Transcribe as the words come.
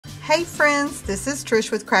Hey friends, this is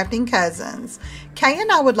Trish with Crafting Cousins. Kay and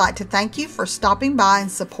I would like to thank you for stopping by and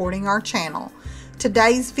supporting our channel.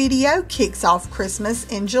 Today's video kicks off Christmas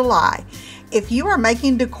in July. If you are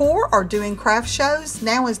making decor or doing craft shows,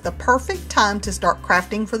 now is the perfect time to start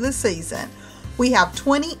crafting for the season. We have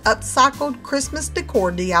 20 upcycled Christmas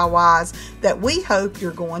decor DIYs that we hope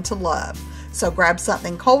you're going to love. So grab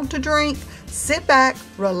something cold to drink, sit back,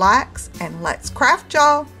 relax, and let's craft,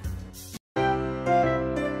 y'all.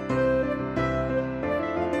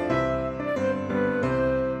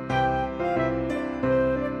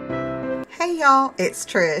 Hey y'all, it's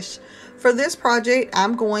Trish. For this project,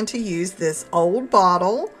 I'm going to use this old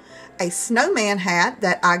bottle, a snowman hat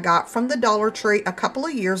that I got from the Dollar Tree a couple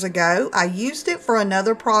of years ago. I used it for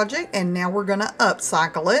another project and now we're going to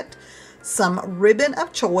upcycle it. Some ribbon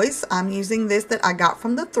of choice. I'm using this that I got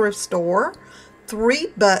from the thrift store. 3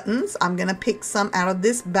 buttons. I'm going to pick some out of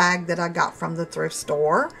this bag that I got from the thrift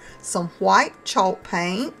store. Some white chalk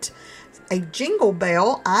paint. A jingle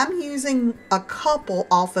bell. I'm using a couple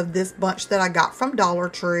off of this bunch that I got from Dollar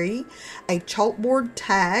Tree. A chalkboard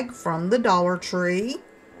tag from the Dollar Tree.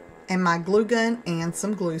 And my glue gun and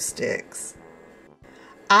some glue sticks.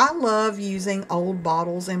 I love using old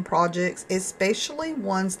bottles in projects, especially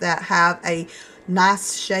ones that have a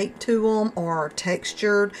nice shape to them or are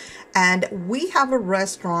textured. And we have a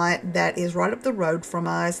restaurant that is right up the road from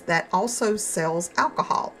us that also sells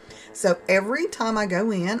alcohol. So every time I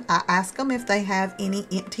go in, I ask them if they have any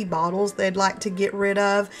empty bottles they'd like to get rid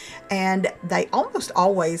of, and they almost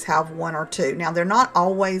always have 1 or 2. Now, they're not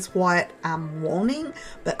always what I'm wanting,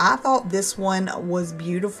 but I thought this one was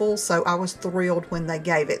beautiful, so I was thrilled when they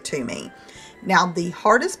gave it to me. Now, the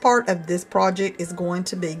hardest part of this project is going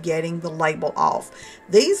to be getting the label off.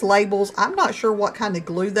 These labels, I'm not sure what kind of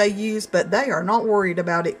glue they use, but they are not worried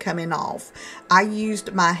about it coming off. I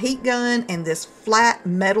used my heat gun and this flat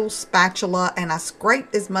metal spatula, and I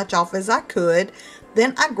scraped as much off as I could.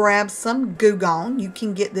 Then I grabbed some Goo Gone. You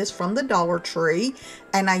can get this from the Dollar Tree.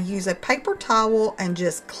 And I use a paper towel and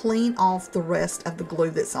just clean off the rest of the glue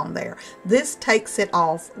that's on there. This takes it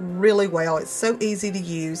off really well. It's so easy to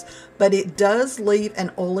use, but it does leave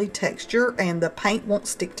an oily texture and the paint won't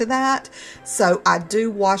stick to that. So I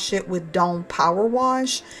do wash it with Dawn Power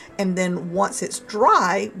Wash, and then once it's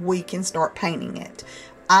dry, we can start painting it.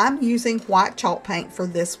 I'm using white chalk paint for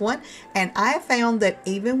this one, and I have found that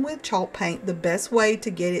even with chalk paint, the best way to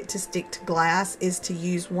get it to stick to glass is to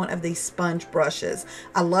use one of these sponge brushes.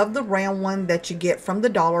 I love the round one that you get from the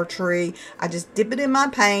Dollar Tree. I just dip it in my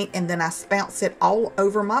paint and then I bounce it all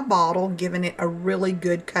over my bottle, giving it a really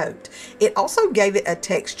good coat. It also gave it a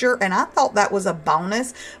texture, and I thought that was a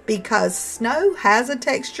bonus because snow has a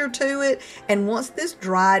texture to it, and once this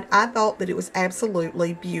dried, I thought that it was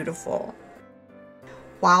absolutely beautiful.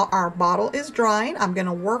 While our bottle is drying, I'm going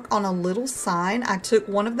to work on a little sign. I took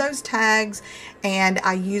one of those tags and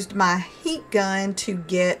I used my heat gun to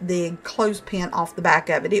get the clothespin off the back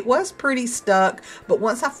of it. It was pretty stuck, but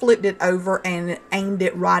once I flipped it over and aimed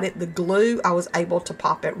it right at the glue, I was able to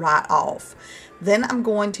pop it right off. Then I'm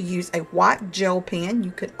going to use a white gel pen.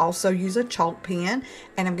 You could also use a chalk pen,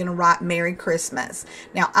 and I'm going to write Merry Christmas.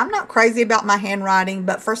 Now, I'm not crazy about my handwriting,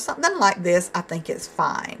 but for something like this, I think it's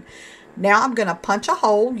fine. Now I'm going to punch a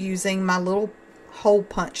hole using my little hole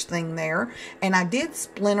punch thing there, and I did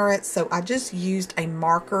splinter it, so I just used a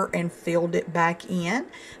marker and filled it back in.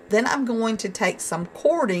 Then I'm going to take some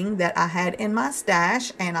cording that I had in my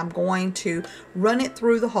stash, and I'm going to run it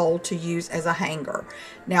through the hole to use as a hanger.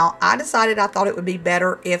 Now I decided I thought it would be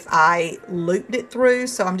better if I looped it through,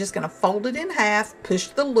 so I'm just going to fold it in half, push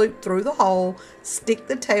the loop through the hole, stick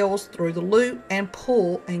the tails through the loop, and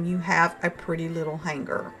pull, and you have a pretty little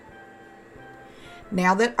hanger.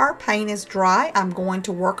 Now that our paint is dry, I'm going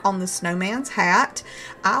to work on the snowman's hat.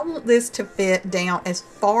 I want this to fit down as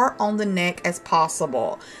far on the neck as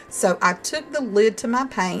possible. So I took the lid to my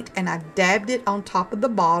paint and I dabbed it on top of the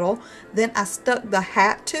bottle. Then I stuck the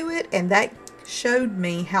hat to it, and that showed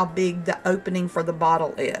me how big the opening for the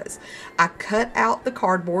bottle is. I cut out the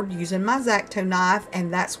cardboard using my X-Acto knife,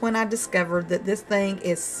 and that's when I discovered that this thing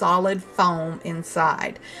is solid foam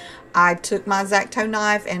inside. I took my X-Acto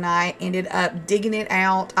knife and I ended up digging it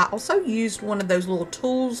out. I also used one of those little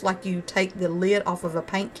tools like you take the lid off of a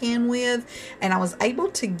paint can with, and I was able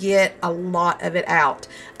to get a lot of it out.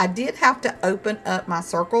 I did have to open up my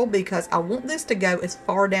circle because I want this to go as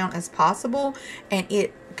far down as possible, and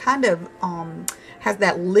it kind of has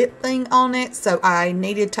that lip thing on it, so I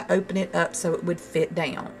needed to open it up so it would fit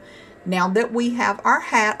down. Now that we have our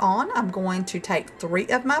hat on, I'm going to take 3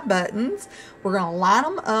 of my buttons. We're going to line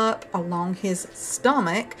them up along his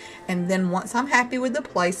stomach, and then once I'm happy with the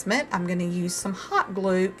placement, I'm going to use some hot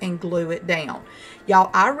glue and glue it down. Y'all,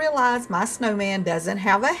 I realize my snowman doesn't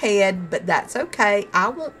have a head, but that's okay. I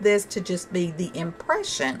want this to just be the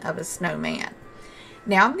impression of a snowman.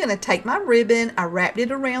 Now I'm going to take my ribbon, I wrapped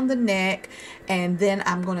it around the neck, and then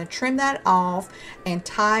I'm going to trim that off and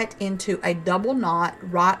tie it into a double knot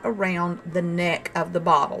right around the neck of the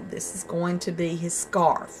bottle. This is going to be his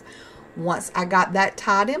scarf. Once I got that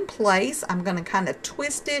tied in place, I'm going to kind of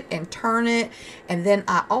twist it and turn it, and then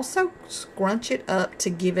I also scrunch it up to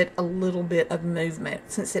give it a little bit of movement.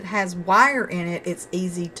 Since it has wire in it, it's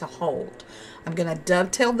easy to hold. I'm going to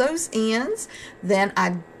dovetail those ends, then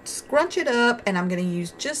I scrunch it up, and I'm going to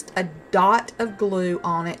use just a dot of glue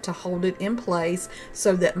on it to hold it in place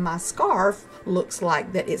so that my scarf looks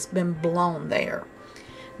like that it's been blown there.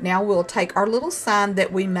 Now we'll take our little sign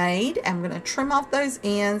that we made. I'm going to trim off those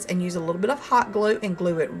ends and use a little bit of hot glue and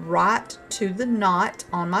glue it right to the knot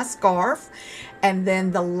on my scarf. And then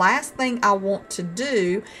the last thing I want to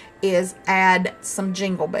do is add some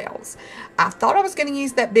jingle bells. I thought I was going to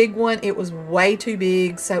use that big one. It was way too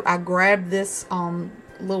big, so I grabbed this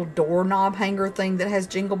little doorknob hanger thing that has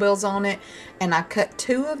jingle bells on it, and I cut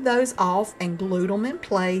 2 of those off and glued them in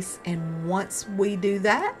place. And once we do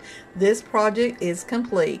that, this project is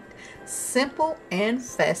complete. Simple and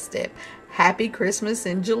festive. Happy Christmas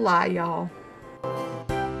in July, y'all.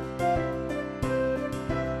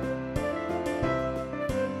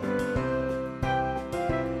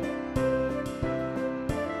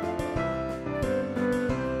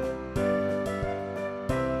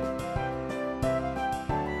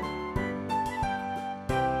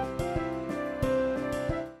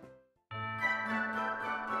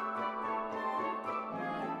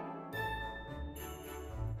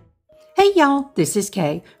 Hey y'all, this is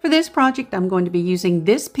Kay. For this project, I'm going to be using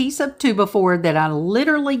this piece of 2x4 that I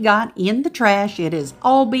literally got in the trash. It is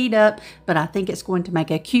all beat up, but I think it's going to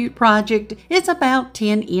make a cute project. It's about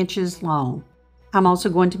 10 inches long. I'm also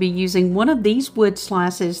going to be using one of these wood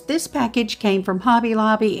slices. This package came from Hobby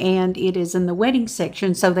Lobby and it is in the wedding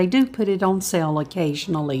section, so they do put it on sale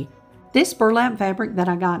occasionally. This burlap fabric that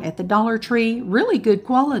I got at the Dollar Tree, really good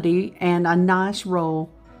quality and a nice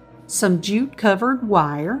roll. Some jute covered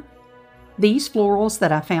wire. These florals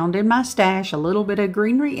that I found in my stash, a little bit of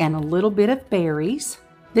greenery and a little bit of berries.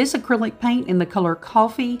 This acrylic paint in the color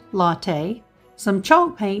Coffee Latte. Some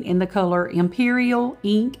chalk paint in the color Imperial,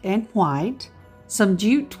 Ink, and White. Some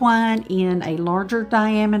jute twine in a larger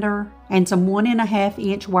diameter. And some 1.5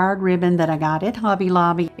 inch wired ribbon that I got at Hobby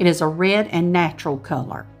Lobby. It is a red and natural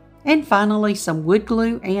color. And finally, some wood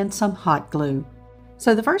glue and some hot glue.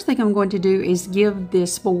 So the first thing I'm going to do is give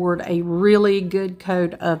this board a really good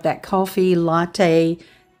coat of that Coffee Latte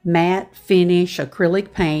matte finish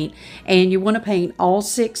acrylic paint, and you want to paint all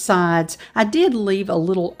 6 sides. I did leave a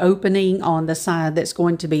little opening on the side that's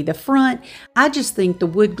going to be the front. I just think the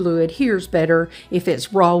wood glue adheres better if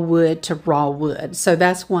it's raw wood to raw wood, so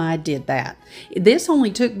that's why I did that. This only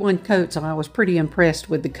took 1 coat, so I was pretty impressed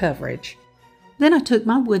with the coverage. Then I took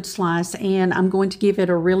my wood slice and I'm going to give it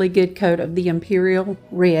a really good coat of the Imperial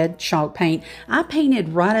Red chalk paint. I painted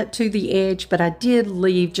right up to the edge, but I did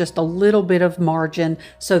leave just a little bit of margin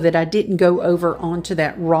so that I didn't go over onto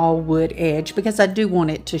that raw wood edge because I do want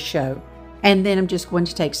it to show. And then I'm just going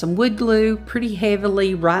to take some wood glue pretty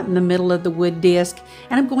heavily right in the middle of the wood disc,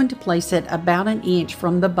 and I'm going to place it about 1 inch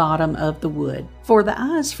from the bottom of the wood. For the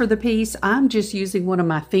eyes for the piece, I'm just using one of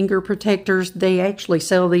my finger protectors. They actually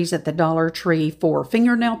sell these at the Dollar Tree for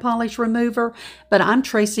fingernail polish remover, but I'm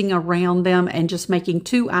tracing around them and just making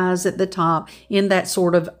 2 eyes at the top in that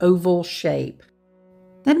sort of oval shape.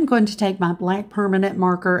 Then I'm going to take my black permanent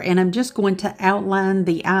marker and I'm just going to outline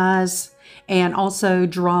the eyes and also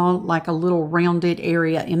draw like a little rounded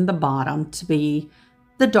area in the bottom to be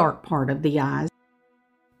the dark part of the eyes.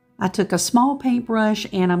 I took a small paintbrush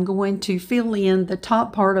and I'm going to fill in the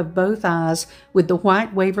top part of both eyes with the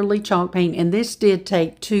white Waverly chalk paint, and this did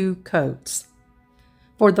take 2 coats.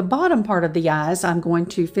 For the bottom part of the eyes, I'm going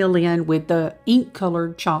to fill in with the ink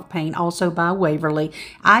colored chalk paint, also by Waverly.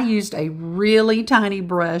 I used a really tiny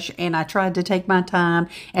brush and I tried to take my time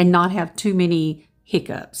and not have too many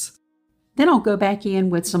hiccups. Then I'll go back in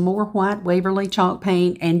with some more white Waverly chalk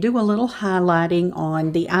paint and do a little highlighting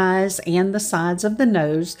on the eyes and the sides of the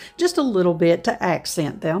nose, just a little bit to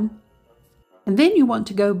accent them. And then you want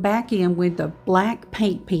to go back in with the black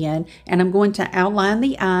paint pen, and I'm going to outline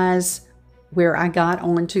the eyes where I got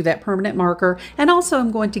onto that permanent marker, and also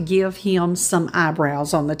I'm going to give him some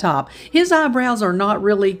eyebrows on the top. His eyebrows are not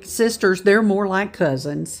really sisters, they're more like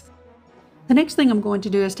cousins. The next thing I'm going to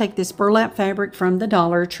do is take this burlap fabric from the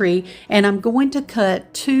Dollar Tree, and I'm going to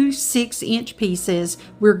cut 2 6-inch pieces.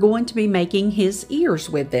 We're going to be making his ears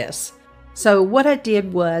with this. So what I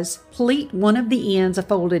did was pleat one of the ends. I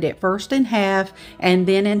folded it first in half and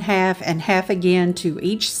then in half and half again to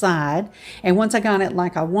each side. And once I got it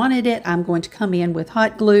like I wanted it, I'm going to come in with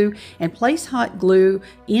hot glue and place hot glue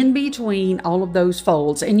in between all of those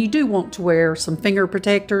folds. And you do want to wear some finger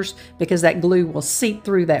protectors because that glue will seep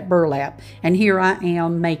through that burlap. And here I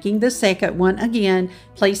am making the second one again,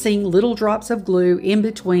 placing little drops of glue in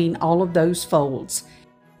between all of those folds.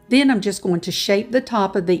 Then I'm just going to shape the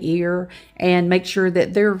top of the ear and make sure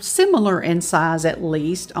that they're similar in size at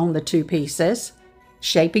least on the 2 pieces.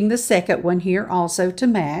 Shaping the second one here also to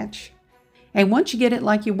match. And once you get it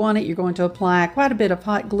like you want it, you're going to apply quite a bit of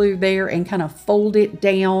hot glue there and kind of fold it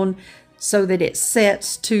down so that it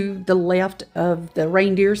sets to the left of the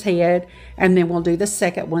reindeer's head. And then we'll do the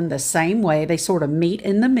second one the same way. They sort of meet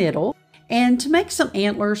in the middle. And to make some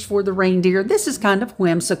antlers for the reindeer, this is kind of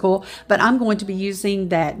whimsical, but I'm going to be using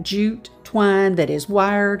that jute twine that is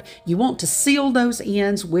wired. You want to seal those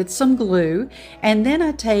ends with some glue, and then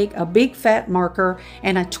I take a big fat marker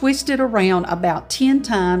and I twist it around about 10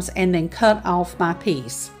 times and then cut off my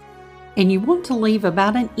piece. And you want to leave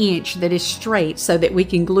about 1 inch that is straight so that we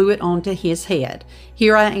can glue it onto his head.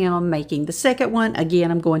 Here I am making the second one.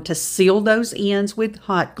 Again, I'm going to seal those ends with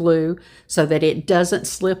hot glue so that it doesn't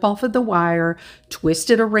slip off of the wire. Twist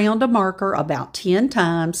it around a marker about 10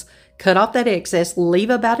 times. Cut off that excess, leave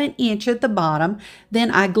about 1 inch at the bottom.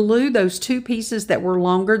 Then I glue those 2 pieces that were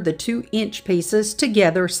longer, the 2-inch pieces,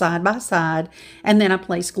 together side by side. And then I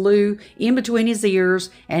place glue in between his ears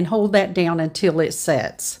and hold that down until it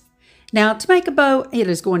sets. Now to make a bow, it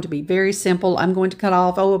is going to be very simple. I'm going to cut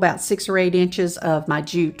off, about 6 or 8 inches of my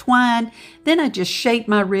jute twine. Then I just shape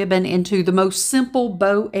my ribbon into the most simple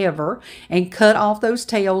bow ever and cut off those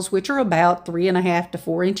tails, which are about 3.5 to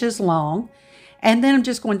 4 inches long. And then I'm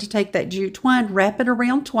just going to take that jute twine, wrap it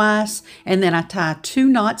around twice, and then I tie 2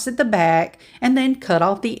 knots at the back and then cut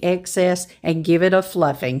off the excess and give it a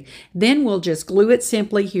fluffing. Then we'll just glue it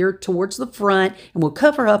simply here towards the front and we'll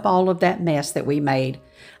cover up all of that mess that we made.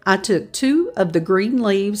 I took 2 of the green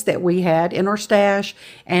leaves that we had in our stash,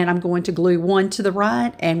 and I'm going to glue one to the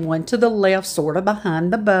right and one to the left, sort of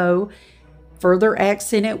behind the bow. Further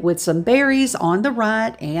accent it with some berries on the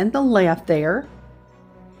right and the left there.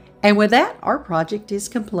 And with that, our project is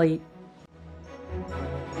complete.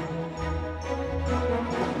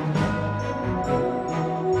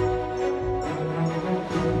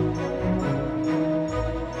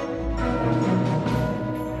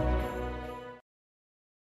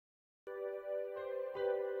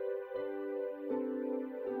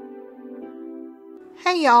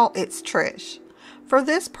 Hey y'all, it's Trish. For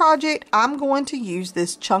this project, I'm going to use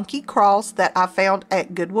this chunky cross that I found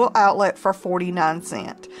at Goodwill Outlet for 49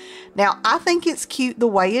 cents. Now, I think it's cute the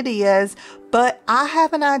way it is, but I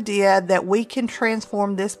have an idea that we can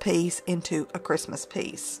transform this piece into a Christmas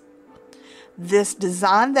piece. This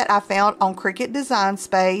design that I found on Cricut Design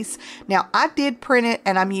Space. Now, I did print it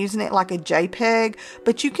and I'm using it like a JPEG,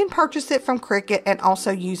 but you can purchase it from Cricut and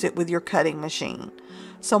also use it with your cutting machine.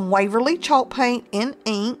 Some Waverly chalk paint in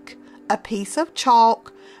ink, a piece of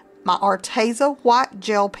chalk, my Arteza white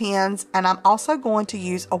gel pens, and I'm also going to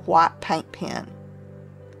use a white paint pen.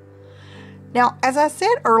 Now, as I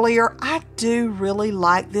said earlier, I do really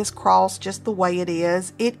like this cross just the way it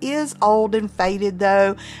is. It is old and faded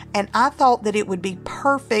though, and I thought that it would be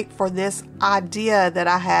perfect for this idea that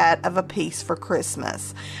I had of a piece for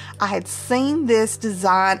Christmas. I had seen this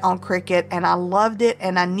design on Cricut and I loved it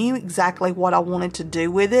and I knew exactly what I wanted to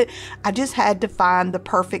do with it. I just had to find the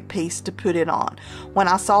perfect piece to put it on. When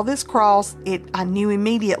I saw this cross, I knew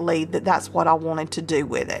immediately that that's what I wanted to do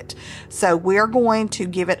with it. So we're going to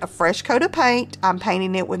give it a fresh coat of paint. I'm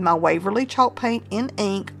painting it with my Waverly chalk paint in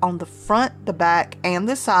ink on the front, the back, and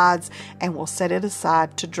the sides, and we'll set it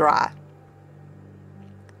aside to dry.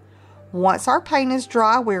 Once our paint is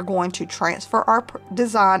dry, we're going to transfer our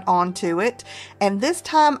design onto it. And this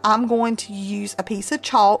time I'm going to use a piece of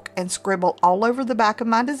chalk and scribble all over the back of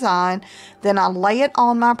my design. Then I lay it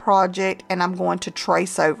on my project and I'm going to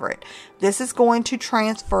trace over it. This is going to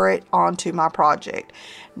transfer it onto my project.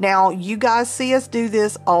 Now, you guys see us do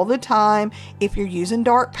this all the time. If you're using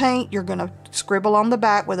dark paint, you're going to scribble on the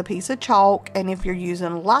back with a piece of chalk, and if you're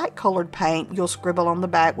using light colored paint, you'll scribble on the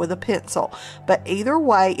back with a pencil. But either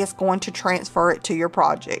way, it's going to transfer it to your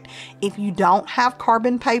project. If you don't have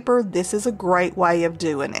carbon paper, this is a great way of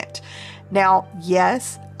doing it. Now,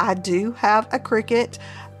 yes, I do have a Cricut,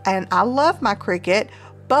 and I love my Cricut,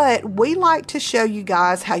 But we like to show you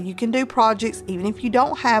guys how you can do projects even if you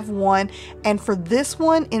don't have one. And for this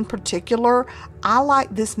one in particular, I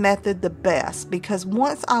like this method the best because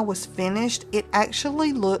once I was finished, it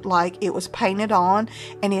actually looked like it was painted on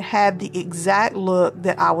and it had the exact look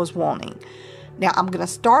that I was wanting. Now I'm going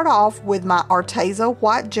to start off with my Arteza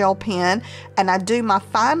white gel pen, and I do my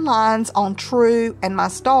fine lines on True and my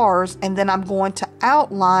stars, and then I'm going to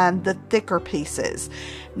outline the thicker pieces.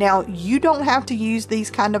 Now you don't have to use these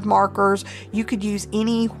kind of markers. You could use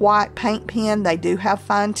any white paint pen. They do have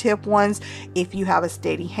fine tip ones. If you have a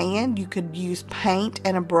steady hand, you could use paint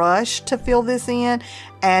and a brush to fill this in,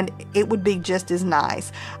 and it would be just as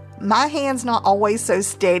nice. My hand's not always so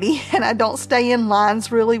steady and I don't stay in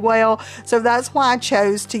lines really well, so that's why I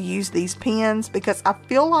chose to use these pens, because I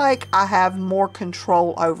feel like I have more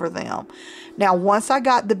control over them. Now once I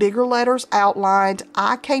got the bigger letters outlined,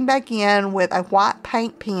 I came back in with a white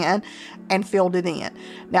paint pen and filled it in.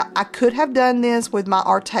 Now I could have done this with my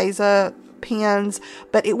Arteza pens,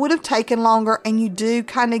 but it would have taken longer, and you do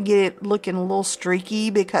kind of get it looking a little streaky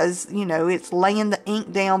because, you know, it's laying the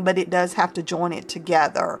ink down, but it does have to join it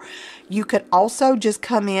together. You could also just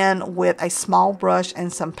come in with a small brush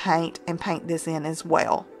and some paint and paint this in as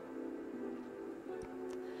well.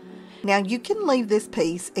 Now you can leave this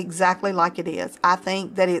piece exactly like it is. I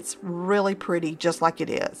think that it's really pretty just like it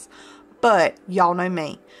is, but y'all know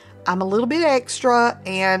me. I'm a little bit extra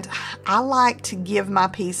and I like to give my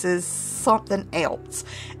pieces something else.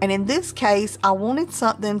 And in this case, I wanted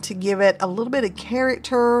something to give it a little bit of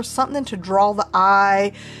character, something to draw the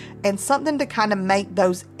eye, and something to kind of make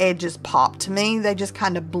those edges pop. To me, they just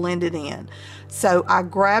kind of blended in. So I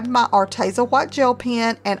grabbed my Arteza white gel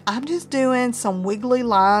pen and I'm just doing some wiggly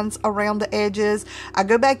lines around the edges. I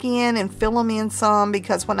go back in and fill them in some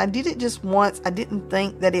because when I did it just once, I didn't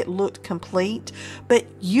think that it looked complete. But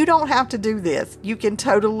you don't have to do this. You can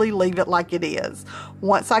totally leave it like it is.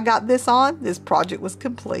 Once I got this on, this project was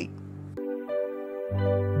complete.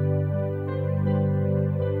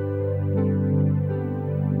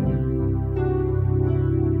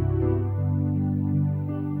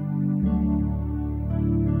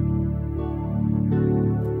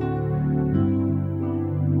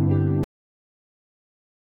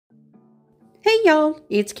 Hey y'all,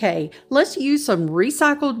 it's Kay. Let's use some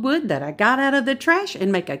recycled wood that I got out of the trash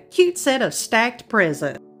and make a cute set of stacked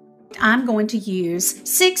presents. I'm going to use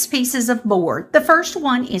 6 pieces of board. The first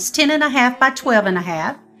one is 10.5 by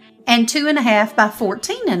 12.5 and 2.5 by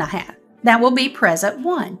 14.5. That will be present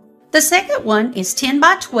 1. The second one is 10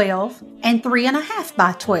 by 12 and 3.5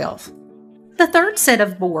 by 12. The third set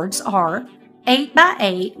of boards are 8 by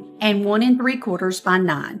 8 and 1 3/4 by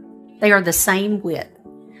 9. They are the same width.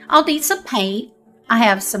 I'll need some paint. I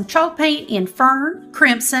have some chalk paint in fern,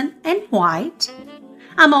 crimson, and white.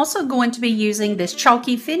 I'm also going to be using this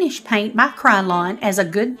chalky finish paint by Krylon as a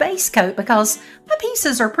good base coat because my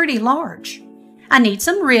pieces are pretty large. I need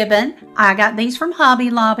some ribbon. I got these from Hobby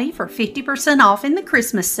Lobby for 50% off in the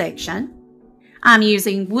Christmas section. I'm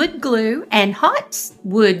using wood glue and hot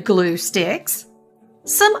wood glue sticks,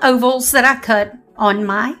 some ovals that I cut on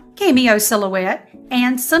my cameo silhouette,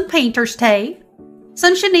 and some painter's tape,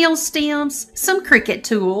 some chenille stems, some Cricut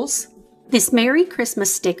tools, this Merry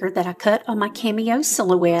Christmas sticker that I cut on my cameo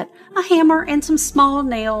silhouette, a hammer and some small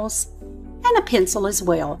nails, and a pencil as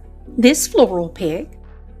well, this floral pig,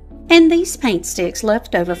 and these paint sticks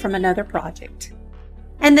left over from another project,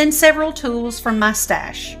 and then several tools from my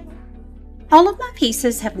stash. All of my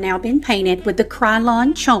pieces have now been painted with the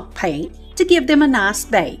Krylon chalk paint to give them a nice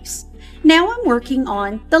base. Now I'm working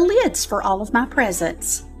on the lids for all of my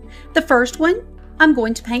presents. The first one I'm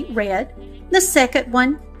going to paint red. The second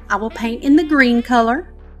one I will paint in the green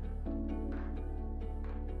color.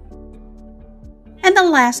 And the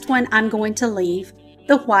last one I'm going to leave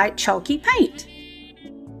the white chalky paint.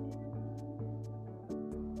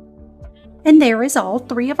 And there is all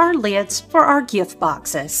 3 of our lids for our gift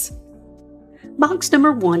boxes. Box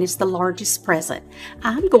number 1 is the largest present.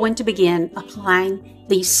 I'm going to begin applying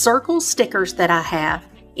these circle stickers that I have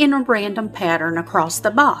in a random pattern across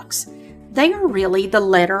the box. They are really the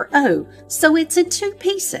letter O, so it's in 2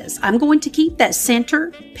 pieces. I'm going to keep that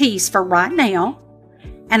center piece for right now,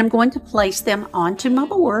 and I'm going to place them onto my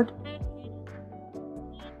board.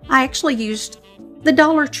 I actually used the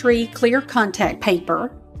Dollar Tree clear contact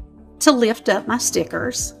paper to lift up my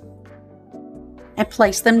stickers and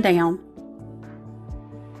place them down.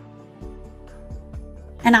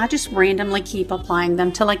 And I just randomly keep applying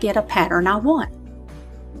them till I get a pattern I want.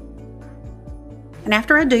 And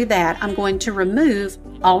after I do that, I'm going to remove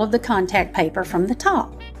all of the contact paper from the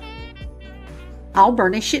top. I'll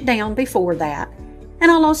burnish it down before that.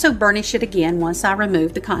 And I'll also burnish it again once I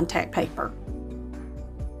remove the contact paper.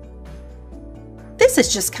 This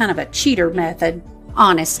is just kind of a cheater method,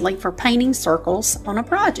 honestly, for painting circles on a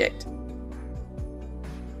project.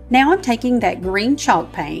 Now I'm taking that green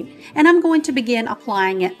chalk paint and I'm going to begin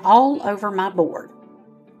applying it all over my board.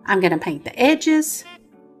 I'm going to paint the edges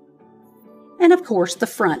and of course the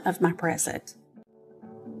front of my present.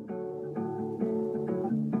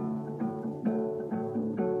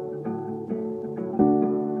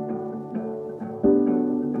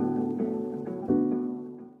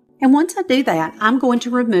 And once I do that, I'm going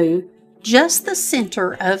to remove just the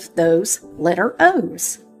center of those letter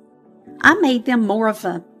O's. I made them more of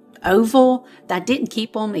an oval. I didn't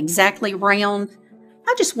keep them exactly round.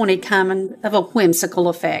 I just wanted kind of a whimsical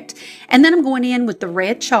effect. And then I'm going in with the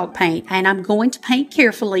red chalk paint and I'm going to paint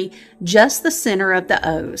carefully just the center of the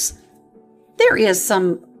O's. There is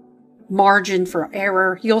some margin for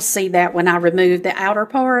error. You'll see that when I remove the outer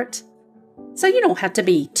part. So you don't have to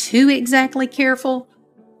be too exactly careful,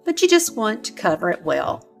 but you just want to cover it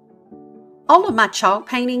well. All of my chalk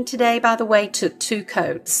painting today, by the way, took 2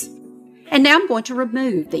 coats. And now I'm going to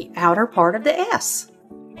remove the outer part of the S.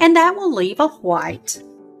 And that will leave a white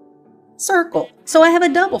circle. So I have a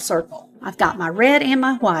double circle. I've got my red and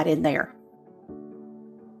my white in there.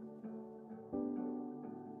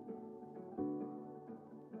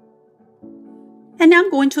 And now I'm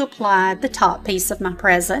going to apply the top piece of my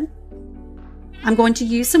present. I'm going to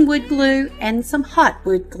use some wood glue and some hot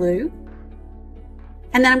wood glue.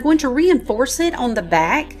 And then I'm going to reinforce it on the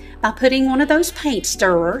back by putting one of those paint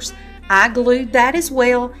stirrers. I glued that as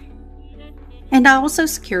well. And I also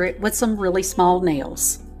secure it with some really small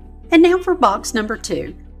nails. And now for box number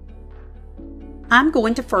 2. I'm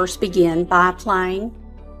going to first begin by applying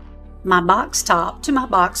my box top to my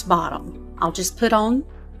box bottom. I'll just put on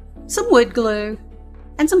some wood glue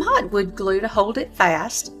and some hot wood glue to hold it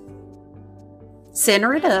fast.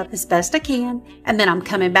 Center it up as best I can, and then I'm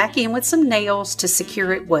coming back in with some nails to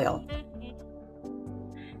secure it well.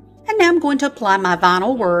 And now I'm going to apply my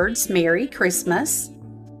vinyl words, Merry Christmas.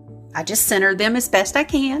 I just center them as best I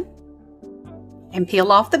can and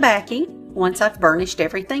peel off the backing once I've burnished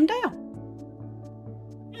everything down.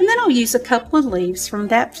 And then I'll use a couple of leaves from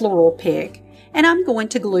that floral pick and I'm going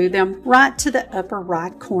to glue them right to the upper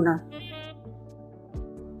right corner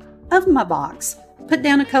of my box. Put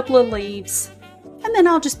down a couple of leaves and then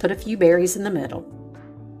I'll just put a few berries in the middle.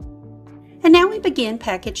 And now we begin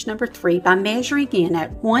package number 3 by measuring in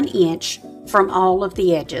at 1 inch from all of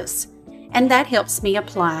the edges. And that helps me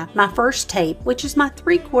apply my first tape, which is my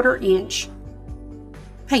 3/4 inch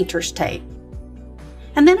painter's tape.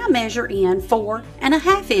 And then I measure in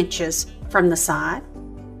 4.5 inches from the side.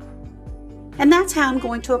 And that's how I'm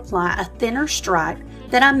going to apply a thinner stripe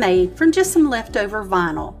that I made from just some leftover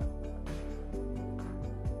vinyl.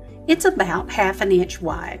 It's about 1/2 inch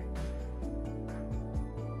wide.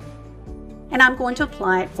 And I'm going to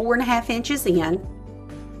apply it 4.5 inches in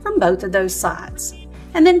from both of those sides.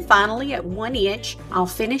 And then finally at 1 inch, I'll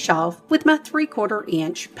finish off with my 3/4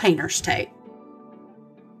 inch painter's tape.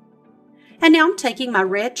 And now I'm taking my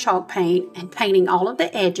red chalk paint and painting all of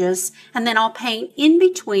the edges, and then I'll paint in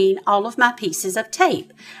between all of my pieces of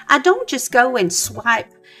tape. I don't just go and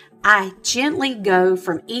swipe, I gently go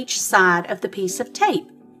from each side of the piece of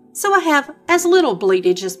tape, so I have as little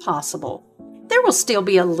bleedage as possible. There will still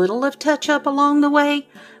be a little of touch-up along the way,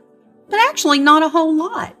 but actually not a whole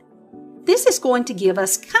lot. This is going to give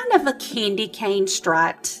us kind of a candy cane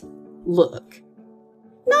striped look.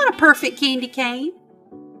 Not a perfect candy cane.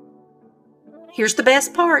 Here's the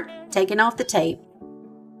best part, taking off the tape.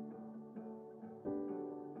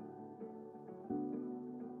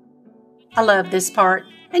 I love this part,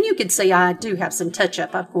 and you can see I do have some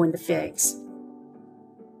touch-up I'm going to fix.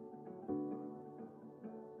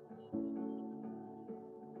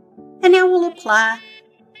 And now we'll apply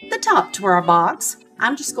the top to our box.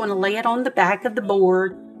 I'm just going to lay it on the back of the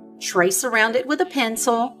board, trace around it with a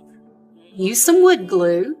pencil, use some wood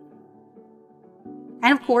glue,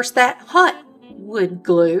 and of course that hot wood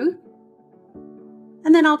glue,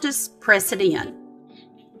 and then I'll just press it in.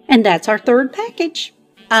 And that's our third package.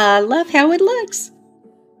 I love how it looks.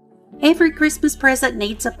 Every Christmas present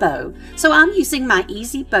needs a bow, so I'm using my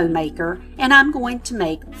Easy Bow Maker, and I'm going to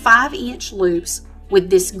make 5-inch loops with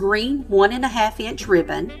this green 1.5 inch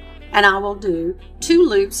ribbon, and I will do 2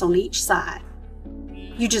 loops on each side.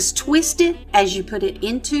 You just twist it as you put it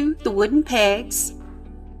into the wooden pegs,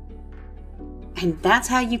 and that's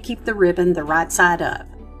how you keep the ribbon the right side up.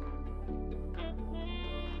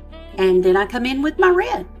 And then I come in with my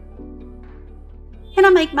red, and I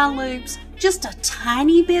make my loops just a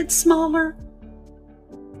tiny bit smaller,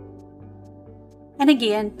 and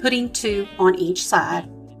again putting 2 on each side.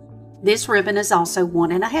 This ribbon is also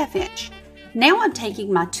 1.5 inch. Now I'm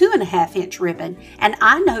taking my 2.5 inch ribbon, and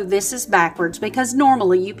I know this is backwards because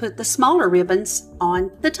normally you put the smaller ribbons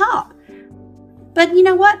on the top. But you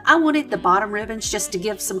know what? I wanted the bottom ribbons just to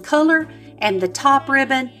give some color, and the top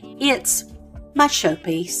ribbon, it's my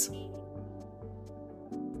showpiece.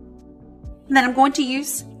 And then I'm going to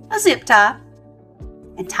use a zip tie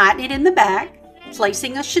and tighten it in the back,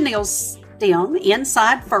 placing a chenille stem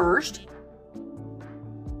inside first.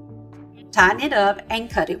 Tighten it up and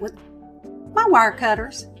cut it with my wire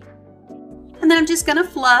cutters. And then I'm just going to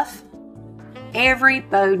fluff. Every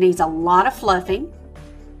bow needs a lot of fluffing.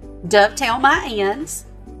 Dovetail my ends.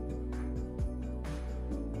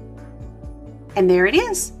 And there it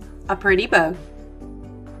is, a pretty bow.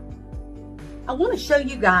 I want to show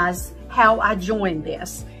you guys how I joined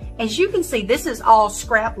this. As you can see, this is all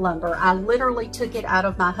scrap lumber. I literally took it out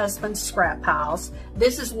of my husband's scrap piles.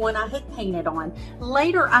 This is one I had painted on.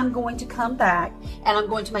 Later, I'm going to come back and I'm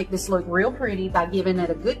going to make this look real pretty by giving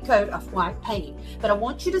it a good coat of white paint. But I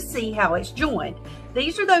want you to see how it's joined.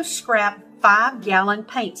 These are those scrap 5-gallon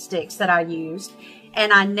paint sticks that I used,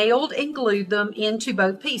 and I nailed and glued them into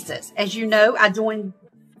both pieces. As you know, I joined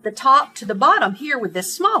the top to the bottom here with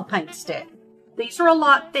this small paint stick. These are a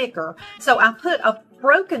lot thicker, so I put a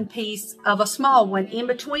broken piece of a small one in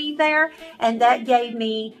between there, and that gave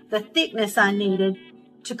me the thickness I needed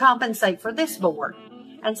to compensate for this board.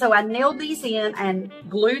 And so I nailed these in and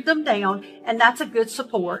glued them down, and that's a good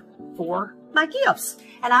support for my gifts.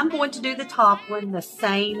 And I'm going to do the top one the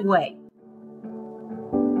same way.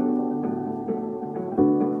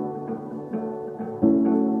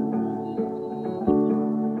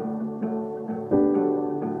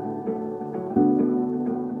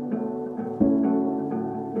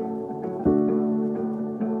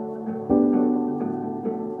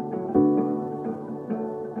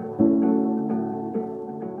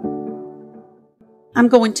 I'm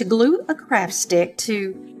going to glue a craft stick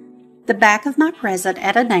to the back of my present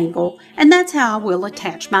at an angle, and that's how I will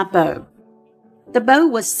attach my bow. The bow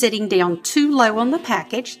was sitting down too low on the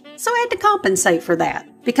package, so I had to compensate for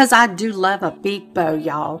that, because I do love a big bow,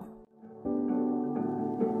 y'all.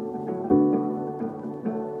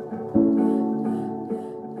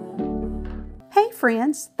 Hey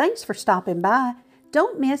friends, thanks for stopping by.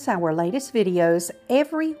 Don't miss our latest videos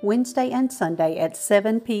every Wednesday and Sunday at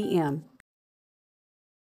 7 p.m.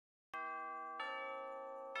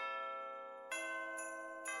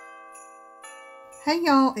 Hey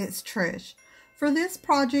y'all, it's Trish. For this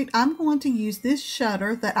project, I'm going to use this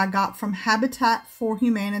shutter that I got from Habitat for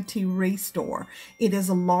Humanity Restore. It is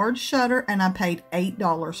a large shutter and I paid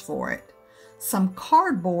 $8 for it. Some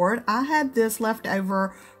cardboard. I had this left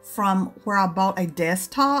over from where I bought a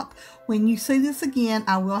desktop. When you see this again,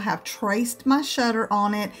 I will have traced my shutter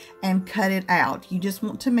on it and cut it out. You just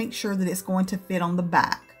want to make sure that it's going to fit on the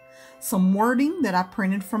back. Some wording that I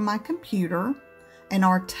printed from my computer. An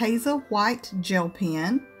Arteza white gel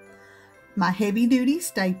pen, my heavy duty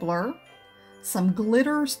stapler, some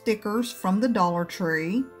glitter stickers from the Dollar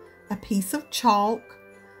Tree, a piece of chalk,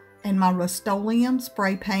 and my Rust-Oleum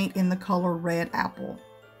spray paint in the color Red Apple.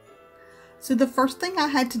 So the first thing I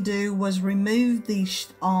had to do was remove the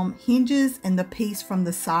hinges and the piece from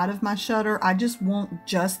the side of my shutter. I just want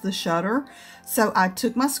just the shutter. So I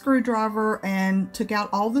took my screwdriver and took out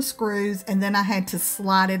all the screws, and then I had to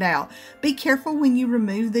slide it out. Be careful when you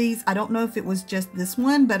remove these. I don't know if it was just this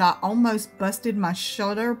one, but I almost busted my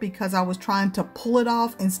shutter because I was trying to pull it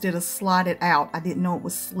off instead of slide it out. I didn't know it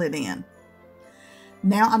was slid in.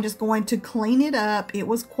 Now I'm just going to clean it up. It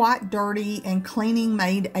was quite dirty, and cleaning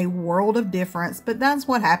made a world of difference, but that's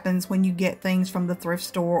what happens when you get things from the thrift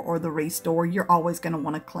store or the restore. You're always going to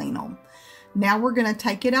want to clean them. Now we're going to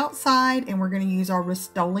take it outside and we're going to use our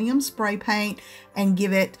Rust-Oleum spray paint and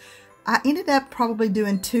give it, I ended up probably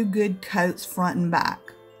doing 2 good coats front and back.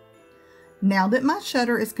 Now that my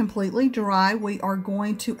shutter is completely dry, we are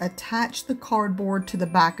going to attach the cardboard to the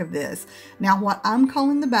back of this. Now what I'm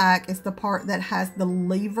calling the back is the part that has the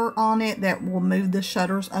lever on it that will move the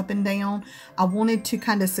shutters up and down. I wanted to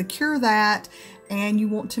kind of secure that, and you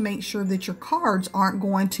want to make sure that your cards aren't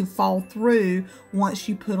going to fall through once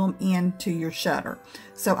you put them into your shutter.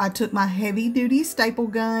 So I took my heavy duty staple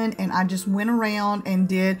gun and I just went around and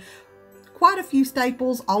did quite a few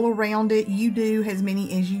staples all around it. You do as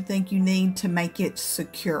many as you think you need to make it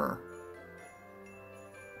secure.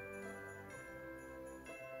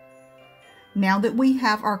 Now that we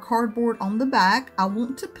have our cardboard on the back, I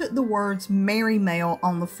want to put the words Merry Mail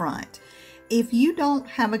on the front. If you don't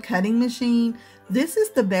have a cutting machine, this is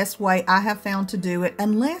the best way I have found to do it,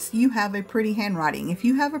 unless you have a pretty handwriting. If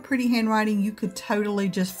you have a pretty handwriting, you could totally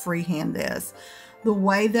just freehand this. The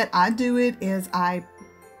way that I do it is I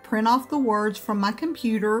print off the words from my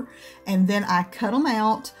computer, and then I cut them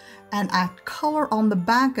out and I color on the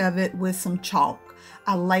back of it with some chalk.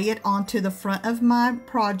 I lay it onto the front of my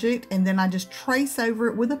project, and then I just trace over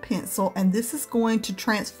it with a pencil, and this is going to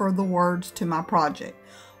transfer the words to my project.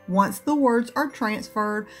 Once the words are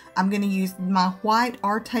transferred, I'm going to use my white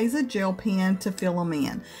Arteza gel pen to fill them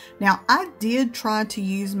in. Now, I did try to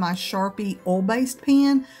use my Sharpie oil-based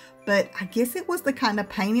pen, but I guess it was the kind of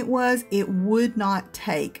paint it would not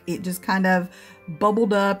take. It just kind of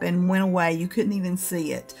bubbled up and went away. You couldn't even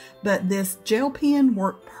see it. But this gel pen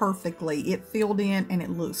worked perfectly. It filled in and it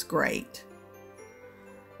looks great.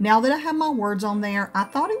 Now that I have my words on there, I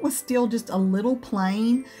thought it was still just a little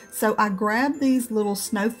plain. So I grabbed these little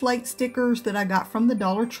snowflake stickers that I got from the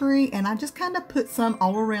Dollar Tree, and I just kind of put some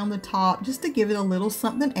all around the top just to give it a little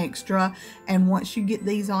something extra. And once you get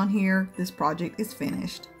these on here, this project is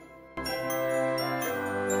finished.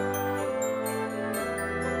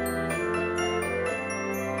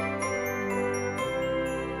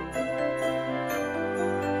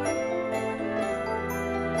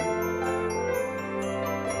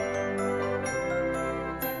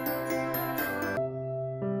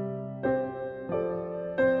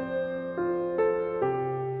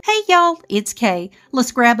 Hey y'all, it's Kay.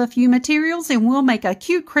 Let's grab a few materials and we'll make a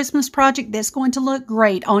cute Christmas project that's going to look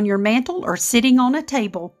great on your mantle or sitting on a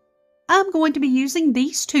table. I'm going to be using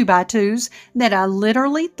these 2x2s that I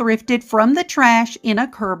literally thrifted from the trash in a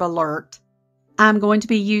curb alert. I'm going to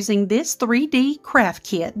be using this 3D craft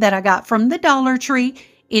kit that I got from the Dollar Tree.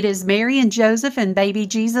 It is Mary and Joseph and baby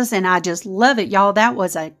Jesus, and I just love it, y'all. That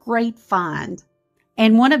was a great find.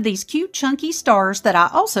 And one of these cute chunky stars that I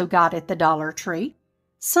also got at the Dollar Tree.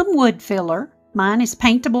 Some wood filler. Mine is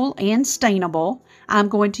paintable and stainable. I'm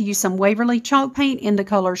going to use some Waverly chalk paint in the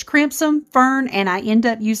colors Crimson, Fern, and I end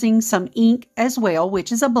up using some ink as well,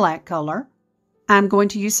 which is a black color. I'm going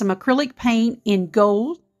to use some acrylic paint in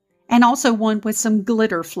gold and also one with some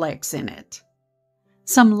glitter flecks in it.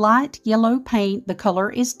 Some light yellow paint. The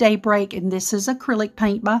color is Daybreak, and this is acrylic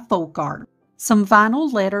paint by Folk Art. Some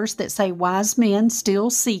vinyl letters that say Wise Men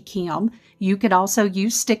Still Seek Him. You could also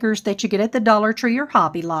use stickers that you get at the Dollar Tree or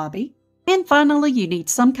Hobby Lobby. And finally, you need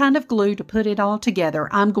some kind of glue to put it all together.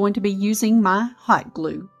 I'm going to be using my hot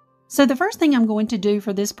glue. So the first thing I'm going to do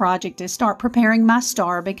for this project is start preparing my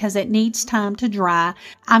star because it needs time to dry.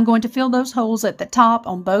 I'm going to fill those holes at the top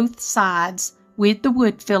on both sides with the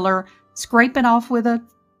wood filler, scrape it off with a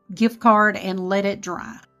gift card, and let it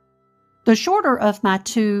dry. The shorter of my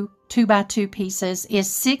 2x2 pieces is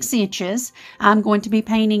 6 inches. I'm going to be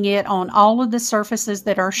painting it on all of the surfaces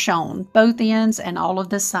that are shown, both ends and all of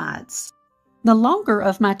the sides. The longer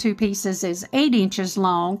of my 2 pieces is 8 inches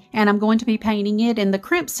long, and I'm going to be painting it in the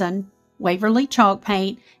Crimson Waverly chalk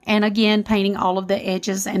paint, and again painting all of the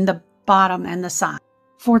edges and the bottom and the side.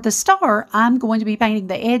 For the star, I'm going to be painting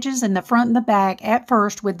the edges and the front and the back at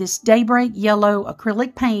first with this Daybreak yellow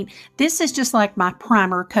acrylic paint. This is just like my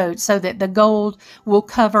primer coat so that the gold will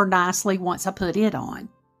cover nicely once I put it on.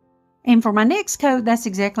 And for my next coat, that's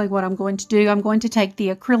exactly what I'm going to do. I'm going to take the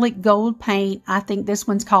acrylic gold paint. I think this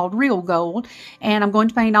one's called Real Gold. And I'm going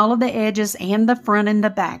to paint all of the edges and the front and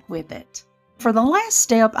the back with it. For the last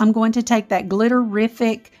step, I'm going to take that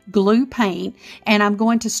glitterific glue paint and I'm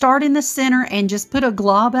going to start in the center and just put a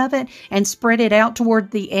glob of it and spread it out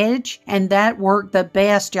toward the edge. And that worked the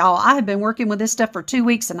best, y'all. I have been working with this stuff for 2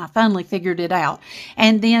 weeks and I finally figured it out.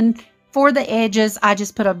 And then for the edges, I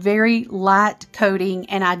just put a very light coating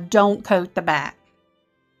and I don't coat the back.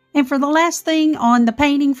 And for the last thing on the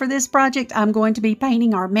painting for this project, I'm going to be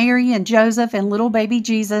painting our Mary and Joseph and little baby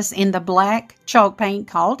Jesus in the black chalk paint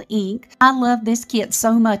called Ink. I love this kit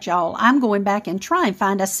so much, y'all. I'm going back and try and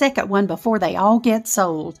find a second one before they all get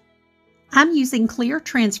sold. I'm using clear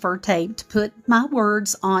transfer tape to put my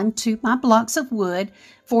words onto my blocks of wood.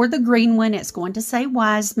 For the green one, it's going to say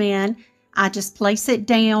Wise Men. I just place it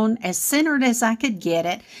down as centered as I could get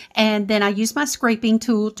it, and then I use my scraping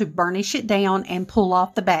tool to burnish it down and pull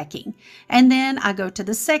off the backing. And then I go to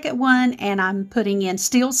the second one and I'm putting in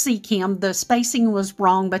Still Seek Him. The spacing was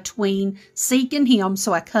wrong between Seek and Him,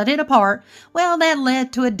 so I cut it apart. Well, that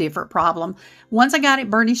led to a different problem. Once I got it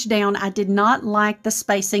burnished down, I did not like the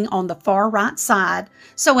spacing on the far right side,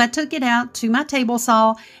 so I took it out to my table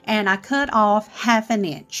saw and I cut off 1/2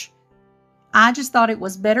 inch. I just thought it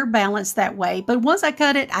was better balanced that way, but once I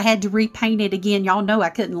cut it, I had to repaint it again. Y'all know I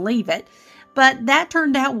couldn't leave it. But that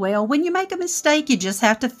turned out well. When you make a mistake, you just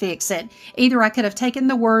have to fix it. Either I could have taken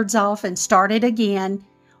the words off and started again,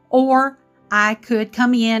 or I could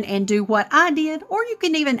come in and do what I did, or you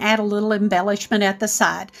can even add a little embellishment at the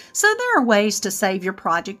side. So there are ways to save your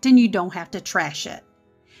project and you don't have to trash it.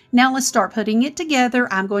 Now let's start putting it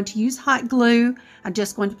together. I'm going to use hot glue. I'm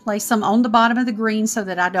just going to place some on the bottom of the green so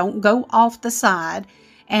that I don't go off the side.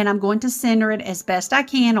 And I'm going to center it as best I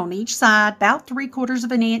can on each side, about 3/4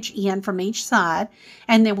 of an inch in from each side.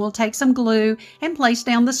 And then we'll take some glue and place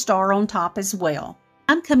down the star on top as well.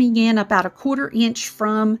 I'm coming in about 1/4 inch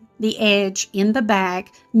from the edge in the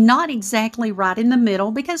back, not exactly right in the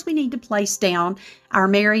middle, because we need to place down our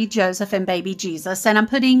Mary, Joseph, and baby Jesus. And I'm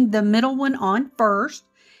putting the middle one on first.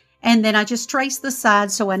 And then I just trace the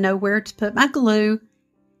sides so I know where to put my glue.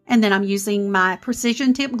 And then I'm using my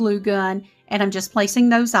precision tip glue gun, and I'm just placing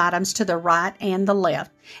those items to the right and the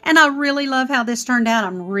left. And I really love how this turned out.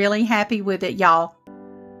 I'm really happy with it, y'all.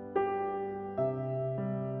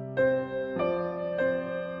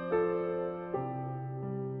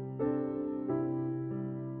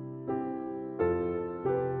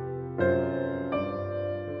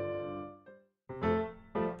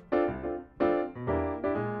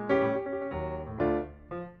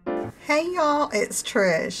 Hey y'all, it's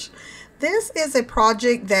Trish. This is a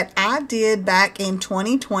project that I did back in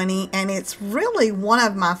 2020, and it's really one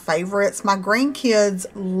of my favorites. My grandkids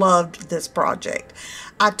loved this project.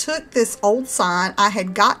 I took this old sign, I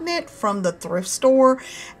had gotten it from the thrift store,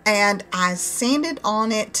 and I sanded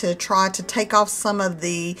on it to try to take off some of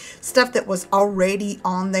the stuff that was already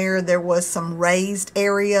on there. There was some raised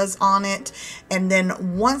areas on it, and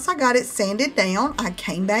then once I got it sanded down, I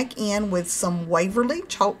came back in with some Waverly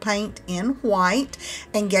chalk paint in white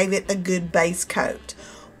and gave it a good base coat.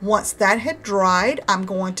 Once that had dried, I'm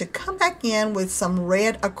going to come back in with some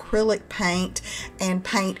red acrylic paint and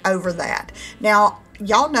paint over that. Now,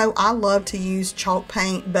 y'all know I love to use chalk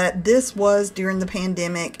paint, but this was during the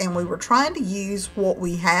pandemic and we were trying to use what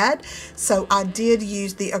we had. So I did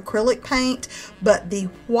use the acrylic paint, but the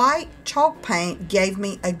white chalk paint gave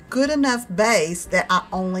me a good enough base that I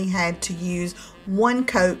only had to use one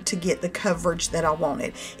coat to get the coverage that I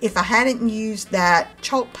wanted. If I hadn't used that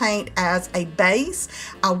chalk paint as a base,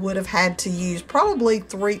 I would have had to use probably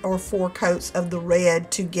 3 or 4 coats of the red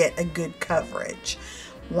to get a good coverage.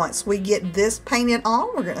 Once we get this painted on,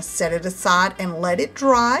 we're going to set it aside and let it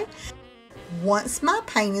dry. Once my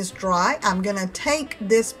paint is dry, I'm going to take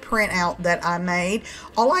this printout that I made.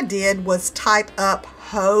 All I did was type up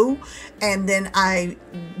 "ho" and then I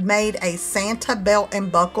made a Santa belt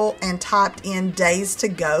and buckle and typed in "Days to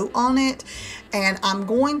Go" on it. And I'm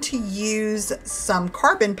going to use some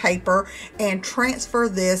carbon paper and transfer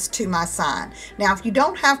this to my sign. Now, if you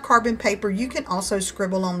don't have carbon paper, you can also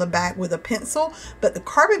scribble on the back with a pencil, but the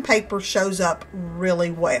carbon paper shows up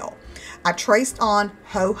really well. I traced on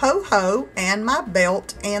 "ho, ho, ho" and my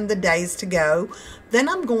belt and the "days to go." Then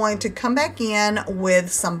I'm going to come back in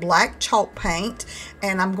with some black chalk paint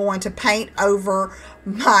and I'm going to paint over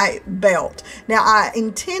my belt. Now, I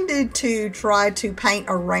intended to try to paint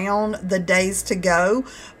around the "days to go,"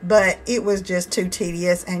 but it was just too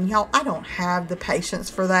tedious, and y'all, I don't have the patience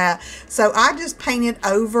for that. So I just painted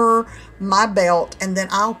over my belt, and then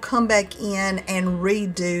I'll come back in and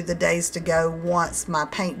redo the "days to go" once my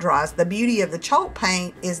paint dries. The beauty of the chalk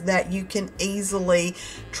paint is that you can easily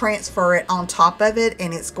transfer it on top of it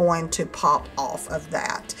and it's going to pop off of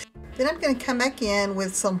that. Then I'm going to come back in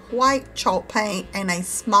with some white chalk paint and a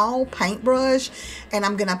small paintbrush, and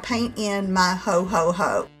I'm going to paint in my "ho, ho,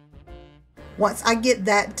 ho." Once I get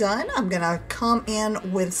that done, I'm going to come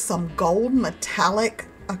in with some gold metallic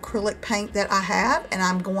acrylic paint that I have, and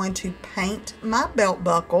I'm going to paint my belt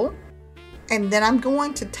buckle. And then I'm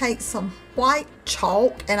going to take some white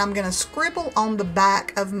chalk and I'm going to scribble on the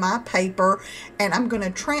back of my paper, and I'm going to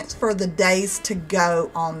transfer the "days to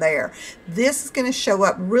go" on there. This is going to show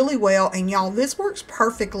up really well, and y'all, this works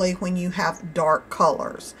perfectly when you have dark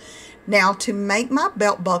colors. Now, to make my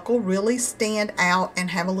belt buckle really stand out and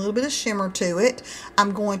have a little bit of shimmer to it,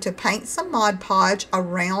 I'm going to paint some Mod Podge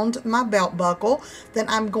around my belt buckle. Then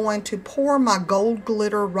I'm going to pour my gold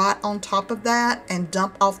glitter right on top of that and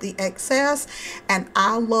dump off the excess. And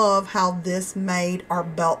I love how this made our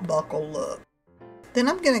belt buckle look. Then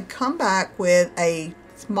I'm going to come back with a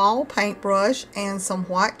small paintbrush and some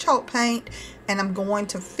white chalk paint, and I'm going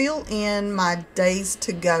to fill in my "days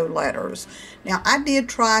to go" letters. Now, I did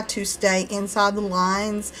try to stay inside the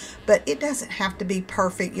lines, but it doesn't have to be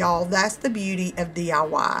perfect, y'all. That's the beauty of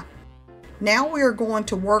DIY. Now we are going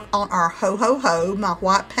to work on our ho ho ho. My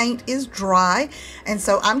white paint is dry, and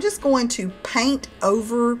so I'm just going to paint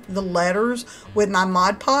over the letters with my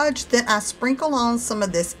Mod Podge. Then I sprinkle on some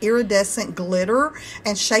of this iridescent glitter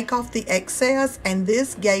and shake off the excess, and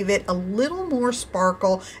this gave it a little more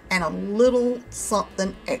sparkle and a little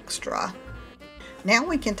something extra. Now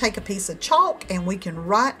we can take a piece of chalk and we can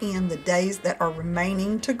write in the days that are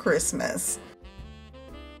remaining to Christmas.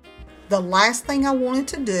 The last thing I wanted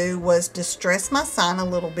to do was distress my sign a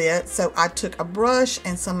little bit, so I took a brush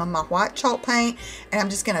and some of my white chalk paint, and I'm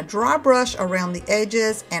just going to dry brush around the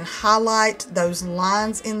edges and highlight those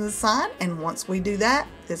lines in the sign, and once we do that,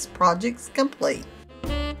 this project's complete.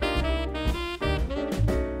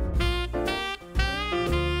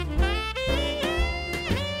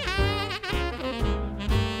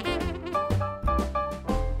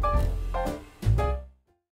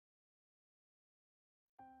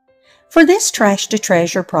 For this Trash to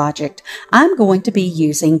Treasure project, I'm going to be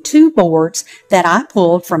using 2 boards that I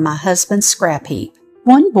pulled from my husband's scrap heap.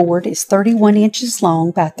 One board is 31 inches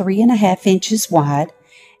long by 3.5 inches wide,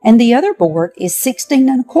 and the other board is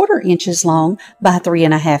 16.25 inches long by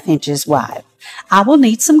 3.5 inches wide. I will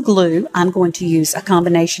need some glue. I'm going to use a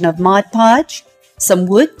combination of Mod Podge, some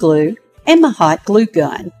wood glue, and my hot glue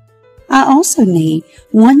gun. I also need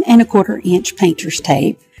 1.25 inch painter's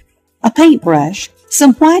tape, a paintbrush,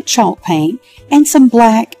 some white chalk paint, and some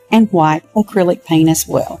black and white acrylic paint as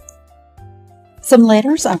well. Some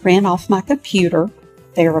letters I ran off my computer.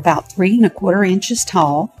 They're about 3.25 inches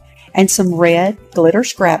tall, and some red glitter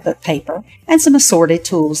scrapbook paper, and some assorted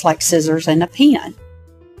tools like scissors and a pen.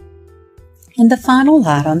 And the final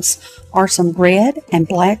items are some red and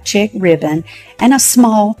black check ribbon and a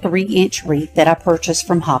small 3-inch wreath that I purchased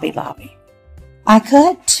from Hobby Lobby. I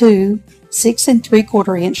cut 2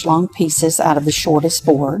 6.75 inch long pieces out of the shortest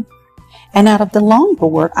board, and out of the long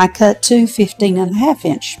board I cut 2 15.5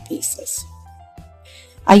 inch pieces.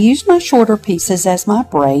 I used my shorter pieces as my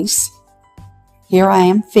brace. Here I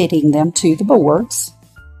am fitting them to the boards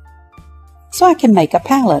so I can make a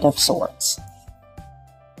palette of sorts.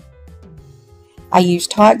 I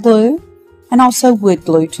used hot glue and also wood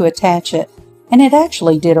glue to attach it, and it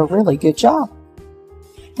actually did a really good job.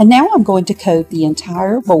 And now I'm going to coat the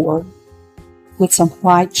entire board with some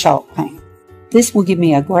white chalk paint. This will give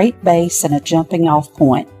me a great base and a jumping off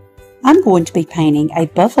point. I'm going to be painting a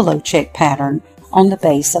buffalo check pattern on the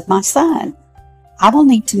base of my sign. I will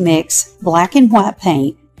need to mix black and white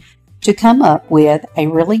paint to come up with a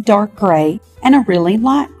really dark gray and a really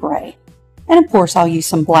light gray. And of course I'll use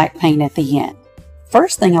some black paint at the end.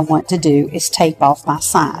 First thing I want to do is tape off my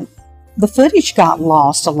sign. The footage got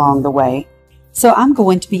lost along the way, so I'm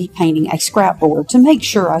going to be painting a scrapboard to make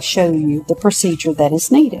sure I show you the procedure that is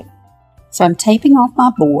needed. So I'm taping off my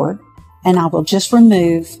board, and I will just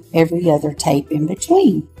remove every other tape in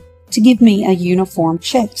between to give me a uniform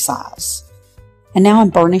check size. And now I'm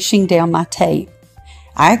burnishing down my tape.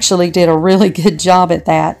 I actually did a really good job at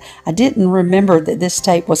that. I didn't remember that this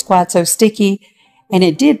tape was quite so sticky, and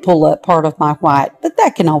it did pull up part of my white, but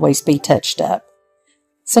that can always be touched up.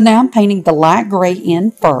 So now I'm painting the light gray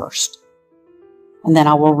in first, and then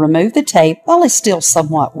I will remove the tape while it's still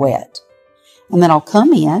somewhat wet. And then I'll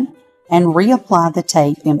come in and reapply the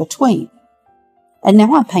tape in between. And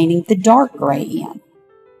now I'm painting the dark gray in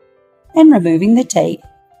and removing the tape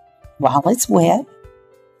while it's wet.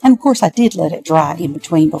 And of course I did let it dry in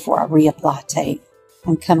between before I reapply tape.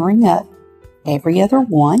 I'm covering up every other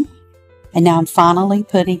one, and now I'm finally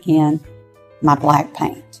putting in my black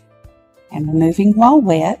paint and removing while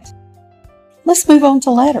wet. Let's move on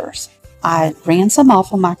to letters. I ran some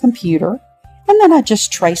off on my computer, and then I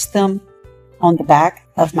just traced them on the back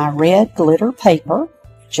of my red glitter paper,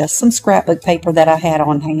 just some scrapbook paper that I had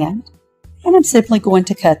on hand, and I'm simply going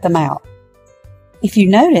to cut them out. If you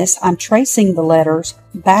notice, I'm tracing the letters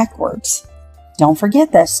backwards. Don't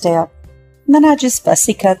forget that step. And then I just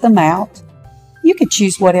fussy cut them out. You could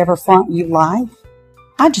choose whatever font you like.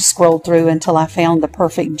 I just scrolled through until I found the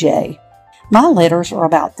perfect J. My letters are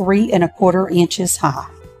about 3.25 inches high.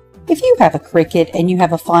 If you have a Cricut and you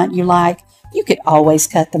have a font you like, you could always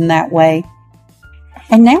cut them that way.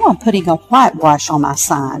 And now I'm putting a whitewash on my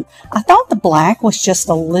sign. I thought the black was just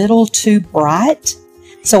a little too bright,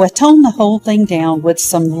 so I toned the whole thing down with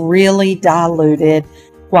some really diluted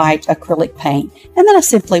white acrylic paint, and then I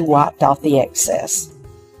simply wiped off the excess.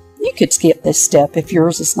 You could skip this step if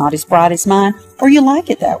yours is not as bright as mine, or you like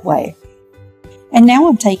it that way. And now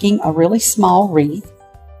I'm taking a really small wreath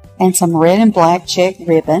and some red and black check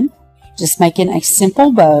ribbon, just making a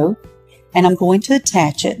simple bow, and I'm going to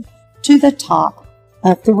attach it to the top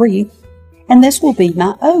of the wreath, and this will be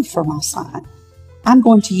my O for my sign. I'm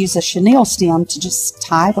going to use a chenille stem to just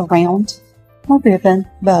tie it around my ribbon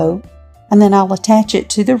bow, and then I'll attach it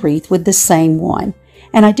to the wreath with the same one.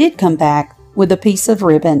 And I did come back with a piece of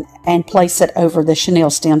ribbon and place it over the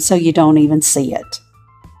chenille stem so you don't even see it.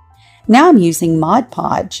 Now I'm using Mod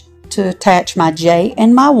Podge to attach my J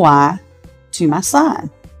and my Y to my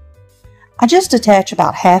sign. I just attach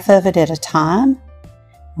about half of it at a time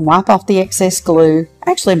and wipe off the excess glue.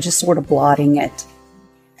 Actually, I'm just sort of blotting it.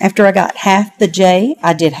 After I got half the J,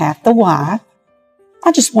 I did half the Y.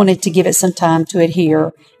 I just wanted to give it some time to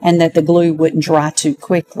adhere and that the glue wouldn't dry too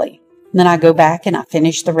quickly. Then I go back and I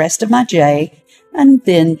finish the rest of my J and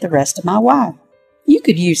then the rest of my Y. You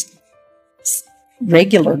could use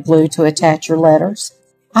regular glue to attach your letters.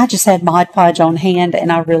 I just had Mod Podge on hand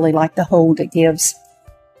and I really like the hold it gives.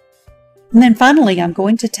 And then finally I'm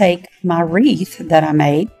going to take my wreath that I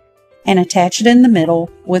made and attach it in the middle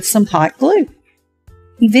with some hot glue.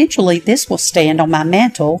 Eventually this will stand on my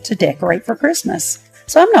mantle to decorate for Christmas.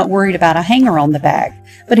 So I'm not worried about a hanger on the back.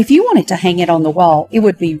 But if you wanted to hang it on the wall, it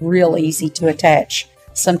would be real easy to attach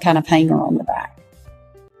some kind of hanger on the back.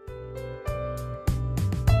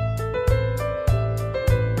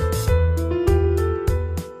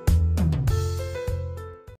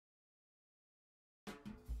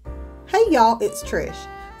 Hey y'all, it's Trish.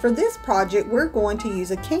 For this project, we're going to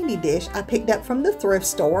use a candy dish I picked up from the thrift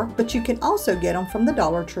store, but you can also get them from the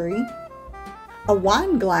Dollar Tree, a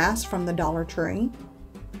wine glass from the Dollar Tree,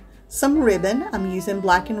 some ribbon, I'm using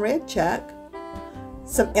black and red chuck,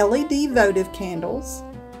 some LED votive candles,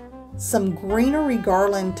 some greenery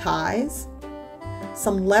garland ties,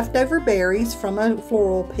 some leftover berries from a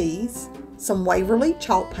floral piece, some Waverly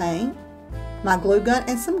chalk paint, my glue gun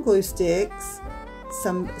and some glue sticks,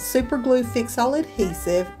 some super glue fix-all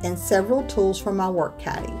adhesive, and several tools from my work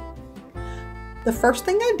caddy. The first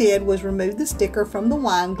thing I did was remove the sticker from the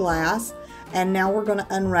wine glass, and now we're going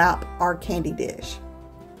to unwrap our candy dish.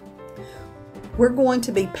 We're going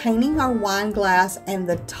to be painting our wine glass and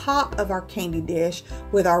the top of our candy dish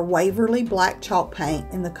with our Waverly black chalk paint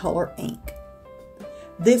in the color ink.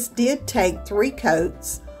 This did take 3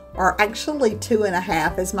 coats, or actually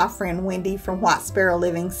 2.5, as my friend Wendy from White Sparrow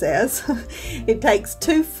Living says. It takes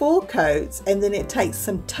 2 full coats, and then it takes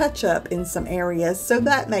some touch up in some areas, so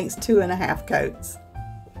that makes 2.5 coats.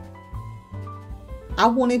 I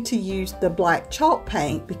wanted to use the black chalk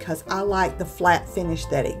paint because I like the flat finish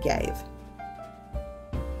that it gave.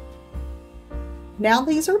 Now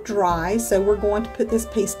these are dry, so we're going to put this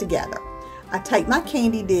piece together. I take my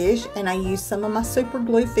candy dish and I use some of my super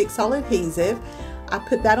glue fix-all adhesive. I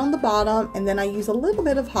put that on the bottom, and then I use a little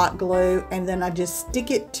bit of hot glue, and then I just stick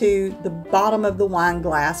it to the bottom of the wine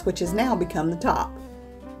glass, which has now become the top.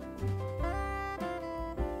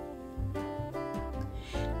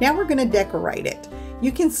 Now we're going to decorate it.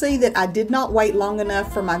 You can see that I did not wait long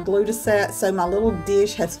enough for my glue to set, so my little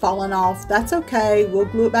dish has fallen off. That's okay, we'll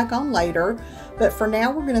glue it back on later. But for now,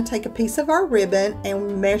 we're going to take a piece of our ribbon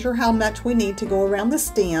and measure how much we need to go around the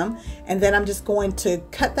stem, and then I'm just going to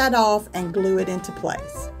cut that off and glue it into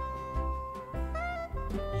place.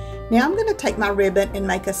 Now I'm going to take my ribbon and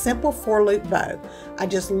make a simple 4-loop bow. I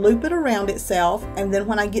just loop it around itself, and then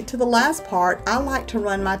when I get to the last part, I like to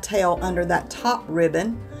run my tail under that top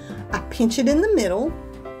ribbon. I pinch it in the middle.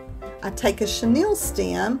 I take a chenille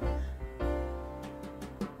stem,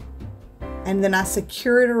 and then I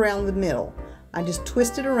secure it around the middle. I just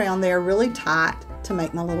twist it around there really tight to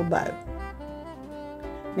make my little bow.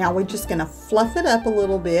 Now we're just going to fluff it up a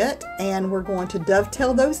little bit, and we're going to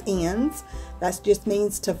dovetail those ends. That just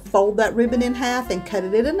means to fold that ribbon in half and cut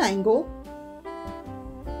it at an angle.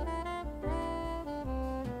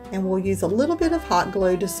 And we'll use a little bit of hot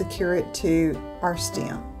glue to secure it to our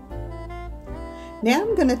stem. Now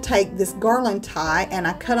I'm going to take this garland tie and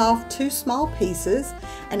I cut off 2 small pieces,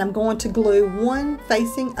 and I'm going to glue one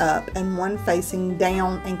facing up and one facing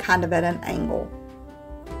down and kind of at an angle.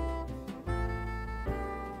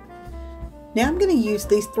 Now I'm going to use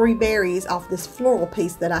these 3 berries off this floral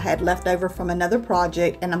piece that I had left over from another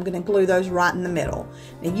project, and I'm going to glue those right in the middle.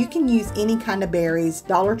 Now you can use any kind of berries.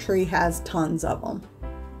 Dollar Tree has tons of them.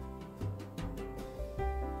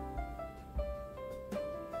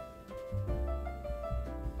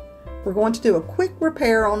 We're going to do a quick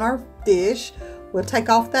repair on our dish. We'll take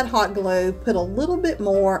off that hot glue, put a little bit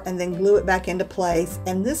more, and then glue it back into place.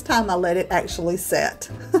 And this time I let it actually set.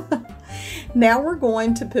 Now we're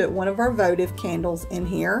going to put one of our votive candles in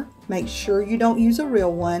here. Make sure you don't use a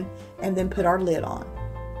real one, and then put our lid on.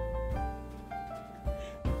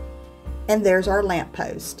 And there's our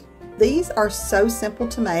lamppost. These are so simple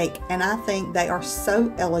to make, and I think they are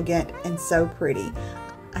so elegant and so pretty.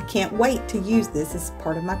 I can't wait to use this as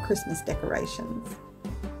part of my Christmas decorations.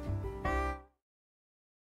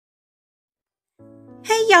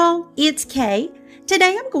 Hey y'all, it's Kay.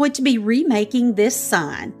 Today I'm going to be remaking this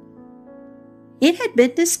sign. It had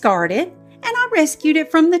been discarded and I rescued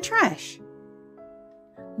it from the trash.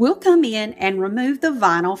 We'll come in and remove the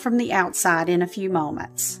vinyl from the outside in a few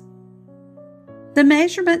moments. The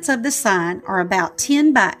measurements of the sign are about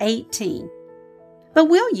 10 by 18, but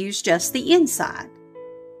we'll use just the inside.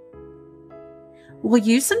 We'll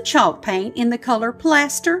use some chalk paint in the color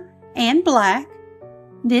plaster and black,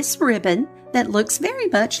 this ribbon that looks very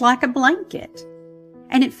much like a blanket,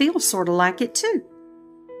 and it feels sort of like it too.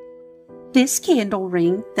 This candle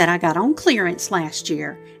ring that I got on clearance last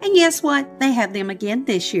year, and guess what? They have them again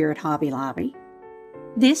this year at Hobby Lobby.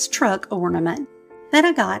 This truck ornament that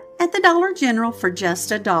I got at the Dollar General for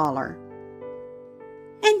just $1.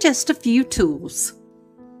 And just a few tools.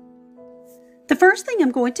 The first thing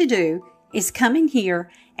I'm going to do is come in here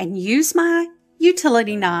and use my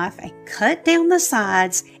utility knife and cut down the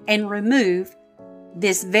sides and remove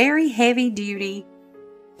this very heavy-duty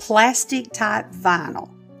plastic type vinyl.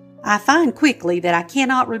 I find quickly that I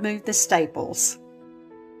cannot remove the staples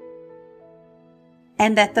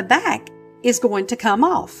and that the back is going to come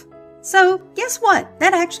off. So guess what?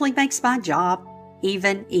 That actually makes my job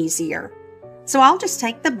even easier. So I'll just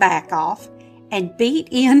take the back off and beat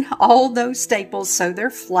in all those staples so they're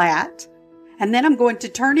flat. And then I'm going to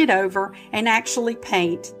turn it over and actually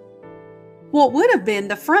paint what would have been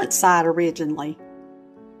the front side originally.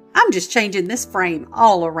 I'm just changing this frame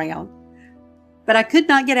all around. But I could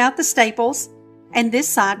not get out the staples, and this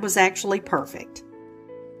side was actually perfect.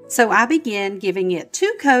 So I began giving it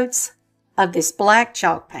 2 coats of this black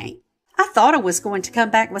chalk paint. I thought I was going to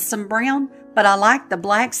come back with some brown, but I liked the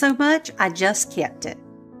black so much I just kept it.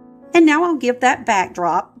 And now I'll give that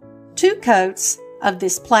backdrop 2 coats of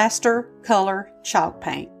this plaster color chalk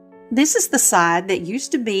paint. This is the side that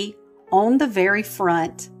used to be on the very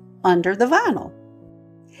front under the vinyl.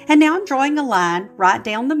 And now I'm drawing a line right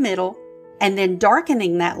down the middle and then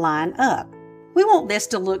darkening that line up. We want this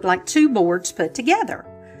to look like 2 boards put together.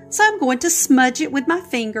 So I'm going to smudge it with my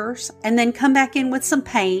fingers and then come back in with some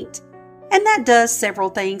paint. And that does several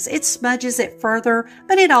things. It smudges it further,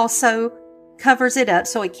 but it also covers it up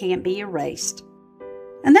so it can't be erased.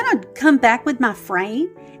 And then I'd come back with my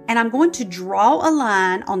frame and I'm going to draw a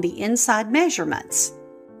line on the inside measurements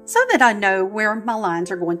so that I know where my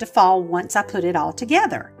lines are going to fall once I put it all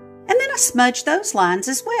together. And then I smudge those lines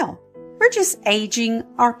as well. We're just aging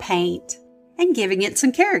our paint and giving it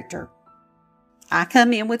some character. I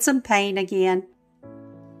come in with some paint again.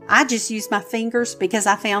 I just use my fingers because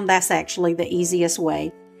I found that's actually the easiest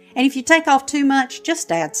way. And if you take off too much,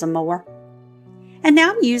 just add some more. And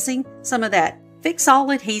now I'm using some of that Fix-All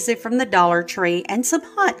adhesive from the Dollar Tree and some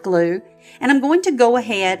hot glue. And I'm going to go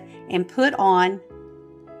ahead and put on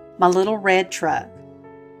my little red truck.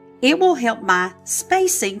 It will help my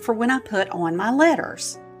spacing for when I put on my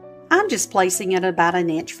letters. I'm just placing it about 1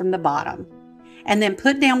 inch from the bottom. And then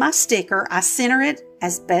put down my sticker. I center it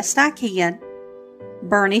as best I can,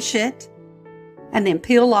 burnish it, and then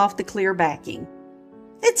peel off the clear backing.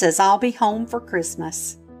 It says I'll be home for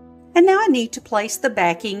Christmas. And now I need to place the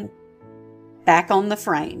backing back on the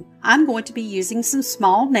frame. I'm going to be using some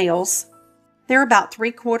small nails. They're about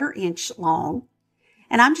 3/4 inch long.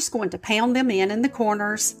 And I'm just going to pound them in the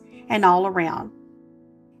corners and all around.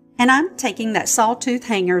 And I'm taking that sawtooth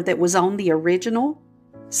hanger that was on the original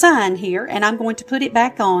sign here, and I'm going to put it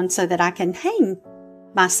back on so that I can hang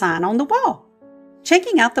my sign on the wall.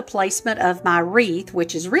 Checking out the placement of my wreath,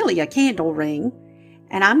 which is really a candle ring,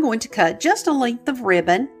 and I'm going to cut just a length of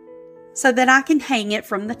ribbon so that I can hang it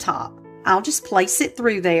from the top. I'll just place it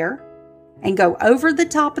through there and go over the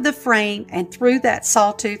top of the frame and through that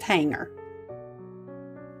sawtooth hanger.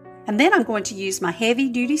 And then I'm going to use my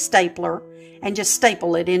heavy-duty stapler and just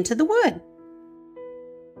staple it into the wood.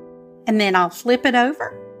 And then I'll flip it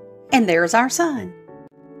over, and there's our sign.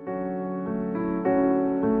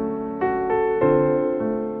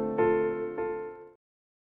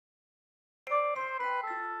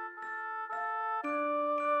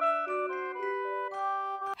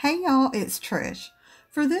 Hey y'all, it's Trish.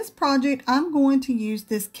 For this project, I'm going to use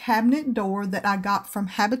this cabinet door that I got from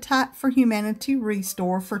Habitat for Humanity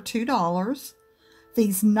Restore for $2.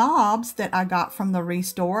 These knobs that I got from the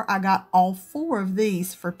Restore, I got all 4 of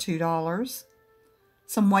these for $2.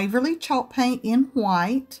 Some Waverly chalk paint in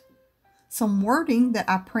white. Some wording that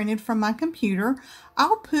I printed from my computer.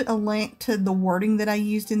 I'll put a link to the wording that I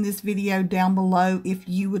used in this video down below if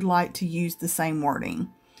you would like to use the same wording.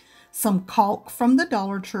 Some caulk from the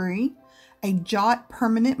Dollar Tree. a Jot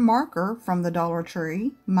permanent marker from the Dollar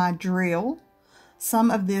Tree, my drill,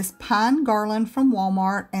 some of this pine garland from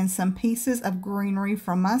Walmart, and some pieces of greenery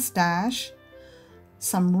from my stash,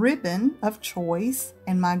 some ribbon of choice,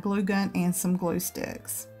 and my glue gun and some glue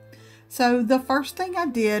sticks. So the first thing I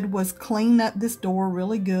did was clean up this door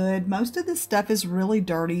really good. Most of this stuff is really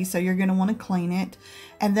dirty, so you're going to want to clean it.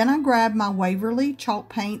 And then I grabbed my Waverly chalk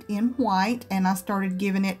paint in white and I started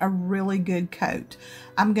giving it a really good coat.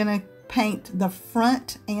 I'm going to paint the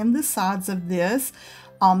front and the sides of this.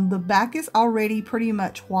 The back is already pretty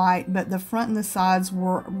much white, but the front and the sides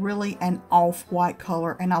were really an off-white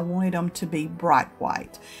color, and I wanted them to be bright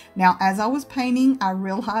white. Now, as I was painting, I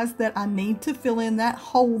realized that I need to fill in that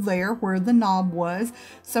hole there where the knob was,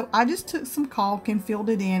 so I just took some caulk and filled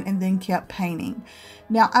it in and then kept painting.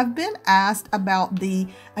 Now, I've been asked about the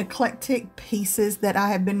eclectic pieces that I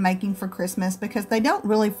have been making for Christmas because they don't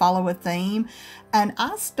really follow a theme. And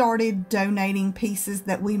I started donating pieces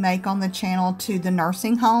that we make on the channel to the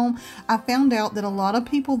nursing home. I found out that a lot of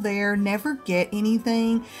people there never get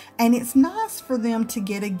anything, and it's nice for them to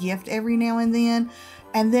get a gift every now and then.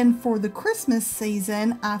 And then for the Christmas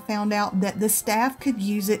season, I found out that the staff could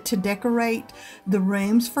use it to decorate the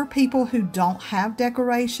rooms for people who don't have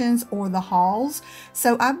decorations or the halls.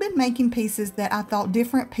 So I've been making pieces that I thought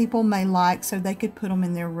different people may like so they could put them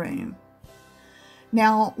in their room.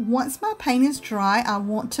 Now, once my paint is dry, I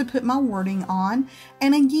want to put my wording on.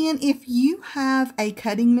 And again, if you have a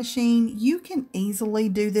cutting machine, you can easily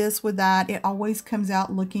do this with that. It always comes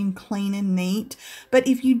out looking clean and neat. But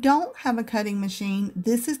if you don't have a cutting machine,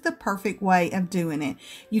 this is the perfect way of doing it.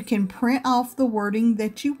 You can print off the wording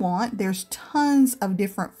that you want. There's tons of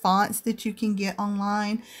different fonts that you can get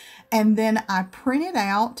online. And then I print it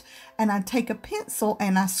out and I take a pencil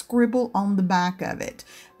and I scribble on the back of it.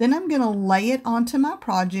 Then I'm going to lay it onto my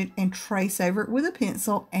project and trace over it with a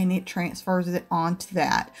pencil, and it transfers it onto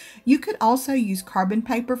that. You could also use carbon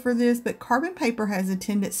paper for this, but carbon paper has a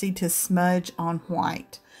tendency to smudge on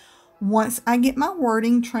white. Once I get my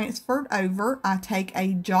wording transferred over, I take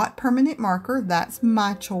a Jot permanent marker, that's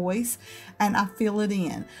my choice, and I fill it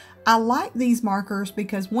in. I like these markers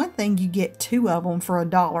because one thing, you get 2 of them for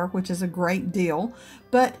 $1, which is a great deal,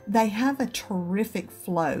 but they have a terrific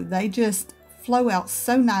flow. They just flow out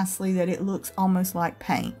so nicely that it looks almost like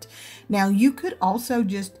paint. Now, you could also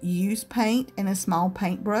just use paint in a small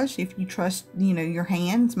paintbrush if you trust, your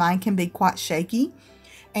hands. Mine can be quite shaky.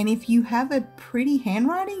 And if you have a pretty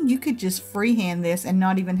handwriting, you could just freehand this and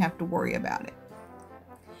not even have to worry about it.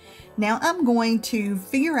 Now I'm going to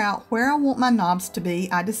figure out where I want my knobs to be.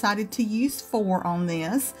 I decided to use 4 on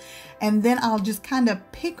this, and then I'll just kind of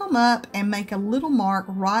pick them up and make a little mark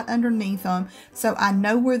right underneath them so I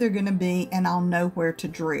know where they're going to be and I'll know where to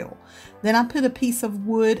drill. Then I put a piece of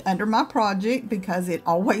wood under my project because it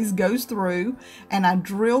always goes through, and I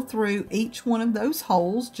drill through each one of those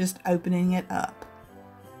holes, just opening it up.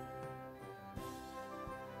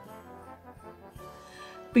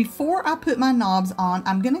 Before I put my knobs on,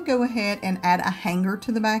 I'm going to go ahead and add a hanger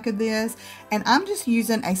to the back of this. And I'm just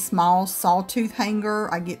using a small sawtooth hanger.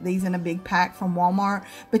 I get these in a big pack from Walmart,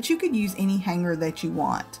 but you could use any hanger that you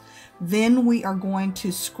want. Then we are going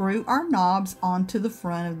to screw our knobs onto the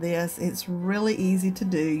front of this. It's really easy to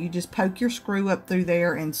do. You just poke your screw up through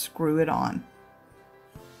there and screw it on.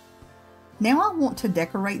 Now I want to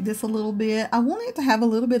decorate this a little bit. I want it to have a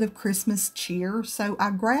little bit of Christmas cheer. So I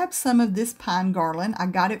grabbed some of this pine garland. I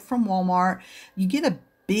got it from Walmart. You get a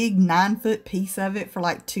big 9-foot piece of it for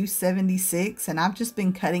like $2.76, and I've just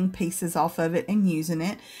been cutting pieces off of it and using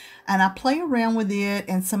it. And I play around with it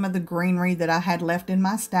and some of the greenery that I had left in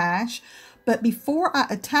my stash. But before I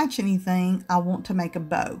attach anything, I want to make a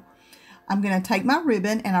bow. I'm going to take my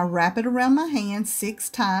ribbon and I wrap it around my hand 6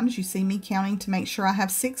 times. You see me counting to make sure I have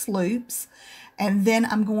 6 loops. And then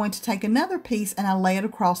I'm going to take another piece and I lay it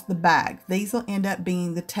across the back. These will end up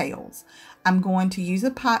being the tails. I'm going to use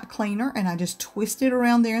a pipe cleaner and I just twist it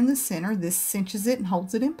around there in the center. This cinches it and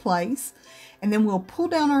holds it in place. And then we'll pull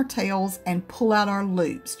down our tails and pull out our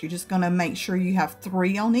loops. You're just going to make sure you have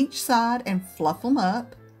 3 on each side and fluff them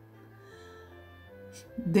up.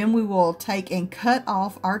 Then we will take and cut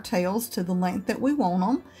off our tails to the length that we want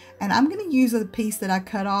them. And I'm going to use a piece that I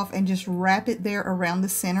cut off and just wrap it there around the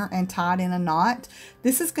center and tie it in a knot.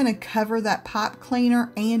 This is going to cover that pipe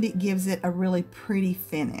cleaner and it gives it a really pretty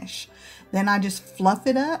finish. Then I just fluff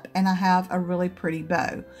it up and I have a really pretty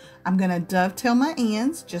bow. I'm going to dovetail my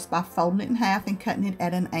ends just by folding it in half and cutting it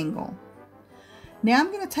at an angle. Now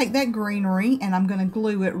I'm going to take that greenery and I'm going to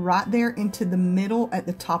glue it right there into the middle at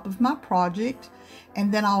the top of my project.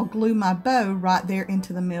 And then I'll glue my bow right there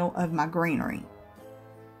into the middle of my greenery.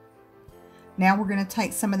 Now we're going to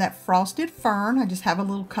take some of that frosted fern. I just have a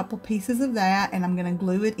little couple pieces of that, and I'm going to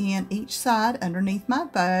glue it in each side underneath my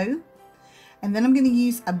bow. And then I'm going to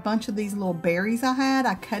use a bunch of these little berries I had.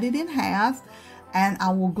 I cut it in half, and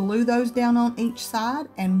I will glue those down on each side.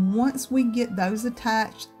 And once we get those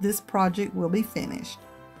attached, this project will be finished.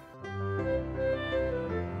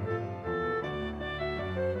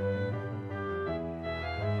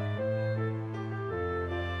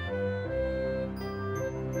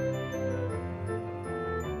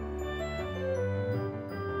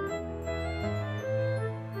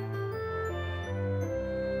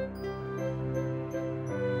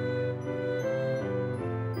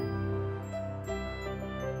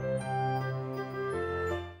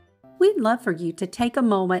 We'd love for you to take a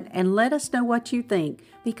moment and let us know what you think,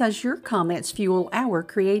 because your comments fuel our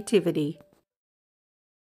creativity.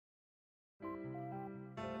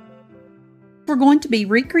 We're going to be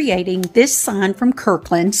recreating this sign from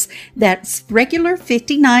Kirkland's that's regular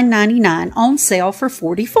 $59.99 on sale for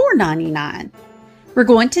 $44.99. We're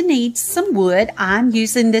going to need some wood. I'm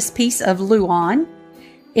using this piece of Luan.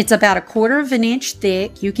 It's about 1/4 of an inch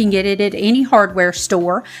thick. You can get it at any hardware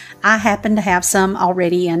store. I happen to have some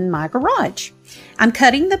already in my garage. I'm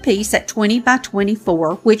cutting the piece at 20 by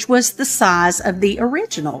 24, which was the size of the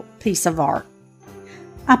original piece of art.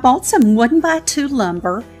 I bought some 1x2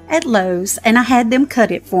 lumber at Lowe's, and I had them cut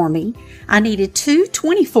it for me. I needed 2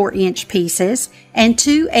 24-inch pieces and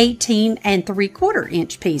 2 18 3/4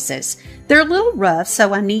 inch pieces. They're a little rough,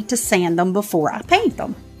 so I need to sand them before I paint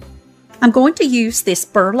them. I'm going to use this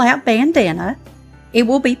burlap bandana. It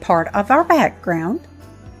will be part of our background.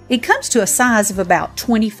 It comes to a size of about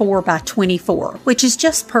 24 by 24, which is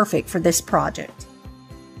just perfect for this project.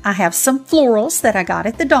 I have some florals that I got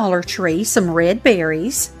at the Dollar Tree, some red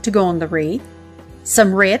berries to go on the wreath,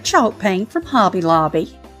 some red chalk paint from Hobby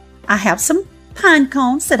Lobby. I have some pine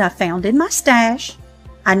cones that I found in my stash.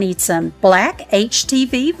 I need some black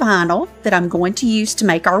HTV vinyl that I'm going to use to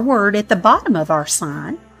make our word at the bottom of our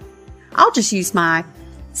sign. I'll just use my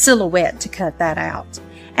silhouette to cut that out.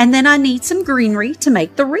 And then I need some greenery to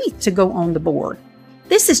make the wreath to go on the board.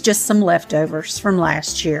 This is just some leftovers from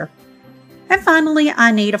last year. And finally,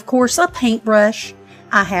 I need, of course, a paintbrush.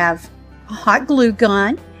 I have a hot glue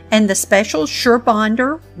gun and the special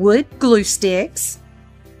Surebonder wood glue sticks.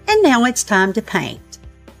 And now it's time to paint.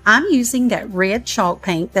 I'm using that red chalk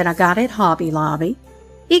paint that I got at Hobby Lobby.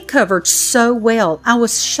 It covered so well, I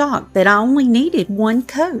was shocked that I only needed 1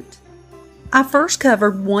 coat. I first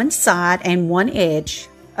covered one side and one edge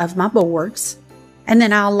of my boards, and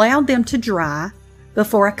then I allowed them to dry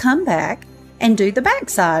before I come back and do the back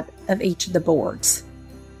side of each of the boards.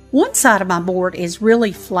 One side of my board is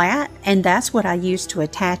really flat, and that's what I use to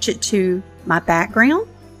attach it to my background,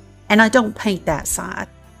 and I don't paint that side.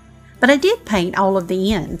 But I did paint all of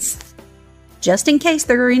the ends. Just in case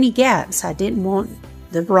there are any gaps, I didn't want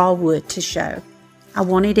the raw wood to show. I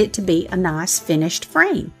wanted it to be a nice finished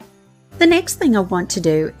frame. The next thing I want to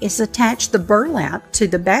do is attach the burlap to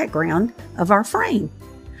the background of our frame.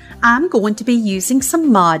 I'm going to be using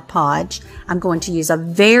some Mod Podge. I'm going to use a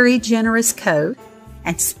very generous coat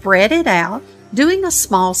and spread it out, doing a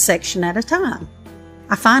small section at a time.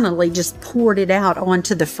 I finally just poured it out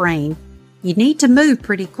onto the frame. You need to move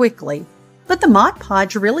pretty quickly, but the Mod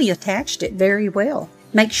Podge really attached it very well.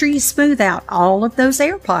 Make sure you smooth out all of those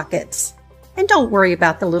air pockets. And don't worry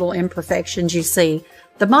about the little imperfections you see.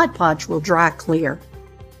 The Mod Podge will dry clear.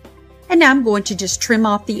 And now I'm going to just trim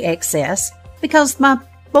off the excess because my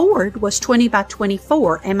board was 20 by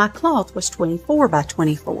 24 and my cloth was 24 by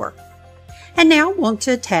 24. And now I want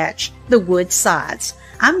to attach the wood sides.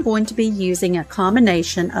 I'm going to be using a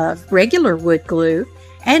combination of regular wood glue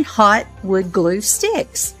and hot wood glue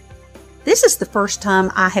sticks. This is the first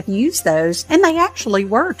time I have used those, and they actually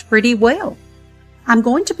worked pretty well. I'm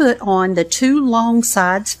going to put on the 2 long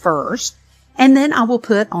sides first, and then I will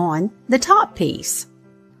put on the top piece.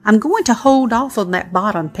 I'm going to hold off on that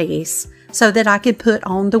bottom piece so that I can put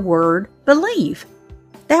on the word believe.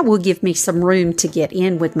 That will give me some room to get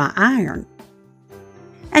in with my iron.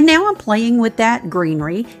 And now I'm playing with that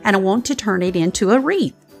greenery, and I want to turn it into a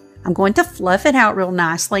wreath. I'm going to fluff it out real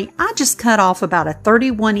nicely. I just cut off about a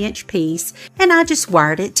 31-inch piece, and I just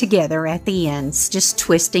wired it together at the ends, just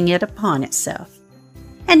twisting it upon itself.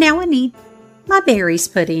 And now I need my berries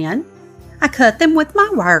put in. I cut them with my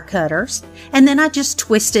wire cutters, and then I just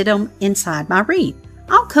twisted them inside my wreath.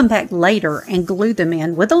 I'll come back later and glue them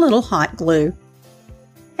in with a little hot glue.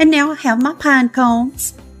 And now I have my pine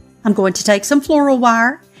cones. I'm going to take some floral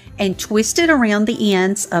wire and twist it around the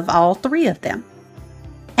ends of all 3 of them.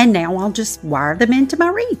 And now I'll just wire them into my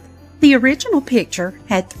wreath. The original picture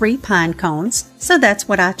had 3 pine cones, so that's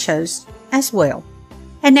what I chose as well.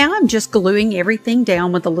 And now I'm just gluing everything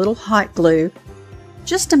down with a little hot glue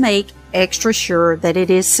just to make extra sure that it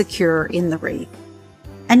is secure in the wreath.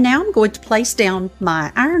 And now I'm going to place down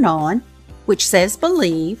my iron-on, which says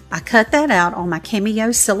Believe. I cut that out on my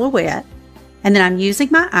Cameo silhouette, and then I'm using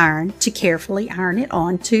my iron to carefully iron it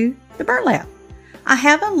onto the burlap. I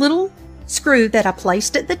have a little screw that I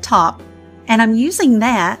placed at the top, and I'm using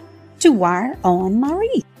that to wire on my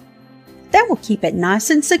wreath. That will keep it nice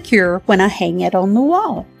and secure when I hang it on the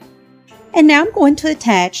wall. And now I'm going to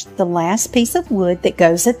attach the last piece of wood that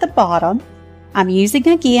goes at the bottom. I'm using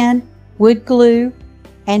again wood glue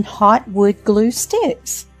and hot wood glue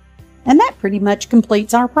sticks. And that pretty much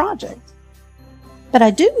completes our project. But I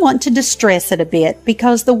do want to distress it a bit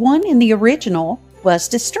because the one in the original was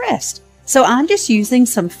distressed. So I'm just using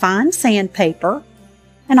some fine sandpaper,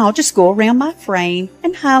 and I'll just go around my frame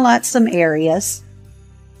and highlight some areas.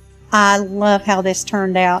 I love how this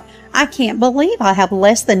turned out. I can't believe I have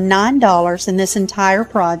less than $9 in this entire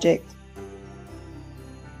project.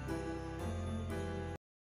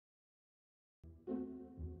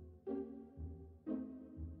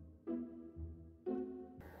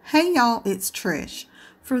 Hey y'all, it's Trish.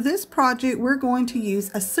 For this project, we're going to use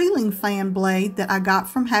a ceiling fan blade that I got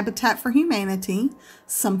from Habitat for Humanity,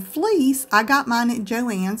 some fleece. I got mine at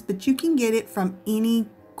Joann's, but you can get it from any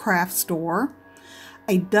craft store,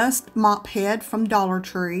 a dust mop head from Dollar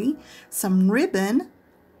Tree, some ribbon,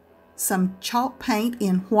 some chalk paint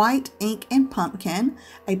in white, ink, and pumpkin,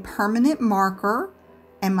 a permanent marker,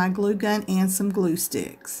 and my glue gun and some glue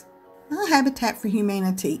sticks. My Habitat for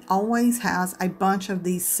Humanity always has a bunch of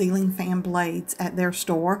these ceiling fan blades at their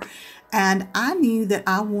store, and I knew that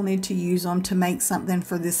I wanted to use them to make something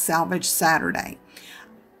for this Salvage Saturday.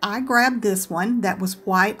 I grabbed this one that was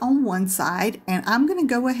white on one side, and I'm going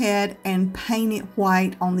to go ahead and paint it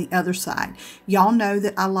white on the other side. Y'all know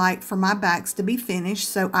that I like for my backs to be finished,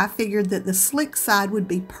 so I figured that the slick side would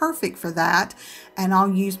be perfect for that, and I'll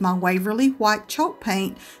use my Waverly white chalk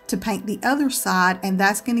paint to paint the other side, and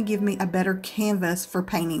that's going to give me a better canvas for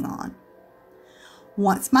painting on.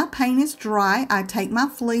 Once my paint is dry, I take my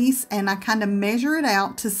fleece and I kind of measure it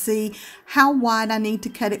out to see how wide I need to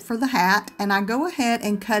cut it for the hat, and I go ahead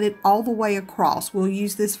and cut it all the way across. We'll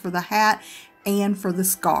use this for the hat and for the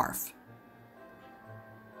scarf.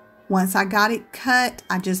 Once I got it cut,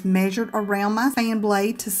 I just measured around my fan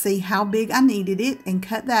blade to see how big I needed it and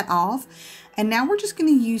cut that off. And now we're just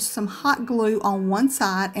going to use some hot glue on one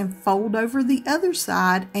side and fold over the other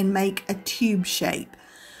side and make a tube shape.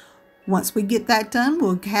 Once we get that done,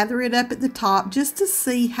 we'll gather it up at the top just to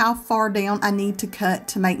see how far down I need to cut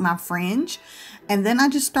to make my fringe. And then I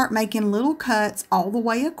just start making little cuts all the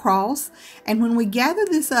way across. And when we gather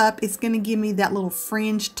this up, it's going to give me that little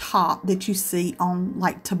fringe top that you see on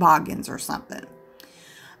like toboggans or something.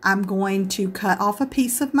 I'm going to cut off a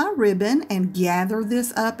piece of my ribbon and gather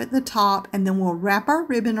this up at the top, and then we'll wrap our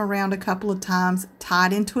ribbon around a couple of times, tie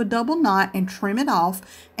it into a double knot, and trim it off,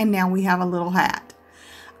 and now we have a little hat.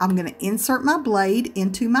 I'm going to insert my blade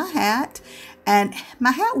into my hat, and my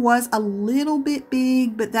hat was a little bit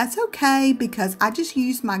big, but that's okay because I just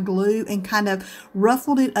used my glue and kind of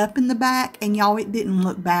ruffled it up in the back, and y'all, it didn't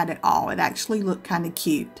look bad at all. It actually looked kind of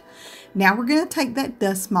cute. Now we're going to take that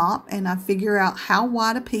dust mop and I figure out how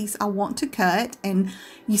wide a piece I want to cut, and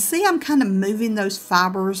you see I'm kind of moving those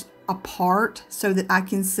fibers apart so that I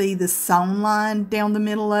can see the sewn line down the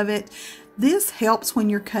middle of it. This helps when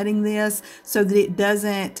you're cutting this so that it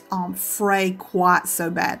doesn't fray quite so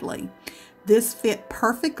badly. This fit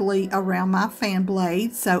perfectly around my fan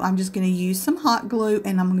blade, so I'm just going to use some hot glue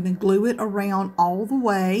and I'm going to glue it around all the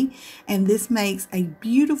way, and this makes a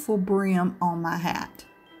beautiful brim on my hat.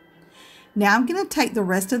 Now I'm going to take the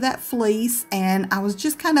rest of that fleece, and I was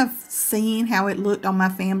just kind of seeing how it looked on my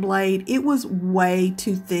fan blade. It was way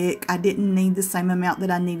too thick. I didn't need the same amount that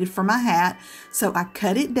I needed for my hat, so I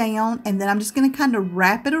cut it down, and then I'm just going to kind of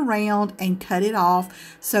wrap it around and cut it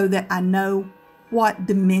off so that I know what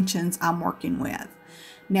dimensions I'm working with.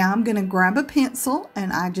 Now I'm going to grab a pencil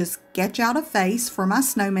and I just sketch out a face for my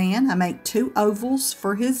snowman. I make 2 ovals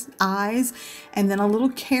for his eyes, and then a little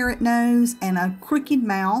carrot nose and a crooked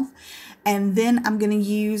mouth. And then I'm going to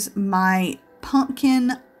use my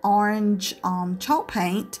pumpkin orange chalk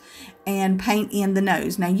paint and paint in the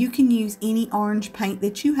nose. Now you can use any orange paint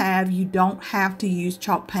that you have. You don't have to use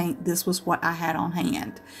chalk paint. This was what I had on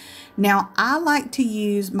hand. Now I like to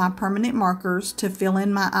use my permanent markers to fill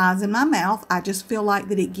in my eyes and my mouth. I just feel like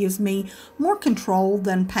that it gives me more control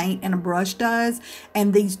than paint and a brush does.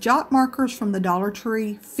 And these jot markers from the Dollar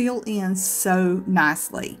Tree fill in so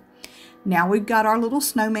nicely. Now we've got our little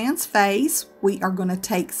snowman's face. We are going to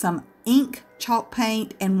take some ink, chalk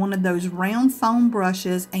paint, and one of those round foam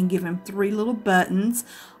brushes and give him 3 little buttons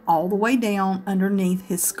all the way down underneath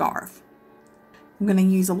his scarf. I'm going to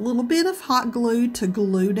use a little bit of hot glue to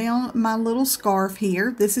glue down my little scarf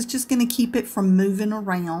here. This is just going to keep it from moving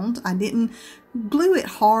around. I didn't glue it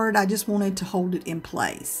hard, I just wanted to hold it in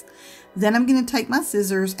place. Then I'm going to take my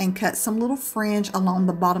scissors and cut some little fringe along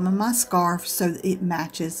the bottom of my scarf so that it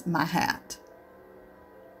matches my hat.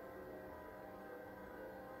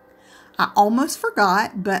 I almost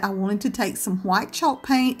forgot, but I wanted to take some white chalk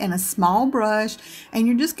paint and a small brush, and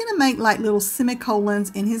you're just going to make like little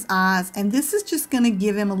semicolons in his eyes, and this is just going to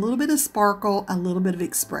give him a little bit of sparkle, a little bit of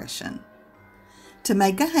expression. To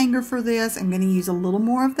make a hanger for this, I'm going to use a little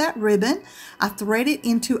more of that ribbon. I thread it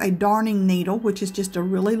into a darning needle, which is just a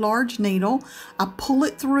really large needle. I pull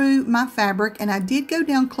it through my fabric, and I did go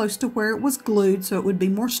down close to where it was glued so it would be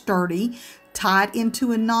more sturdy. Tie it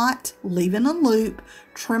into a knot, leave in a loop,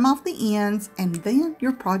 trim off the ends, and then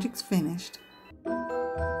your project's finished.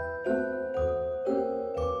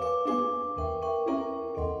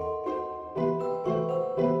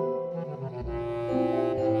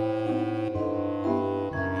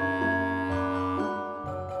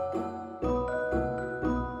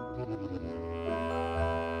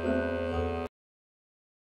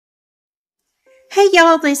 Hey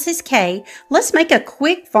y'all, this is Kay. Let's make a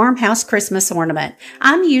quick farmhouse Christmas ornament.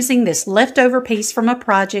 I'm using this leftover piece from a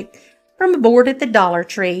project from a board at the Dollar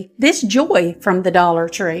Tree, this joy from the Dollar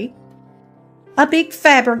Tree, a big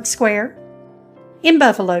fabric square in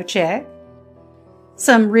buffalo check,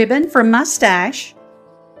 some ribbon from my stash,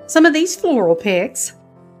 some of these floral picks,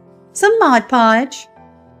 some Mod Podge,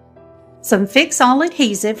 some Fix-All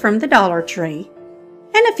adhesive from the Dollar Tree,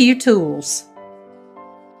 and a few tools.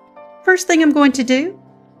 First thing I'm going to do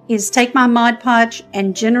is take my Mod Podge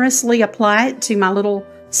and generously apply it to my little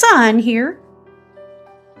sign here.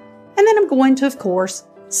 And then I'm going to, of course,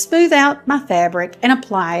 smooth out my fabric and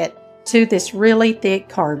apply it to this really thick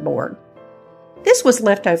cardboard. This was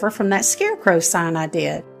left over from that scarecrow sign I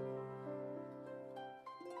did.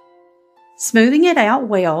 Smoothing it out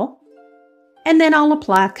well, and then I'll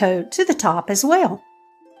apply a coat to the top as well.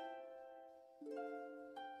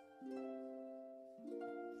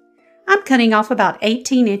 I'm cutting off about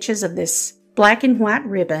 18 inches of this black and white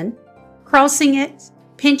ribbon, crossing it,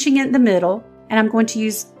 pinching it in the middle, and I'm going to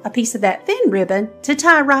use a piece of that thin ribbon to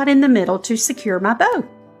tie right in the middle to secure my bow.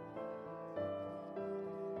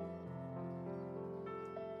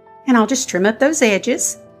 And I'll just trim up those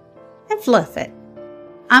edges and fluff it.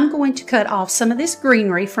 I'm going to cut off some of this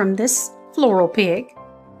greenery from this floral pig,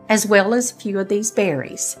 as well as a few of these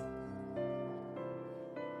berries.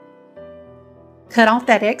 Cut off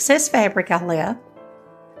that excess fabric I left.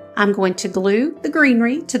 I'm going to glue the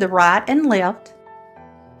greenery to the right and left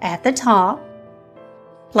at the top,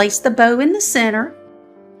 place the bow in the center,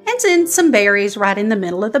 and send some berries right in the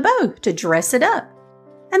middle of the bow to dress it up.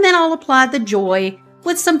 And then I'll apply the joy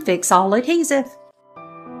with some Fix-All adhesive.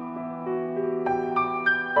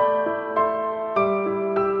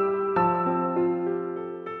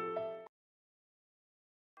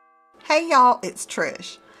 Hey y'all, it's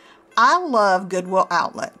Trish. I love Goodwill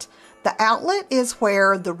Outlet. The outlet is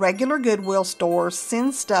where the regular Goodwill stores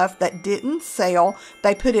send stuff that didn't sell.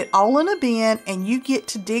 They put it all in a bin and you get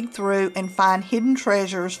to dig through and find hidden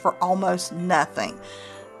treasures for almost nothing.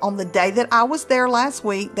 On the day that I was there last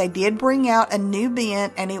week, they did bring out a new bin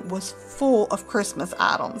and it was full of Christmas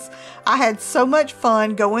items. I had so much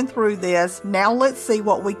fun going through this. Now let's see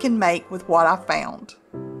what we can make with what I found.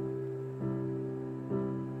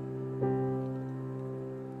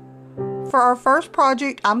 For our first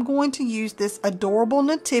project, I'm going to use this adorable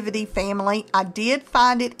nativity family. I did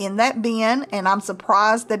find it in that bin, and I'm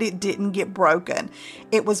surprised that it didn't get broken.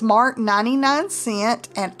 It was marked 99 cents,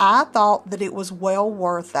 and I thought that it was well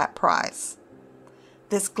worth that price.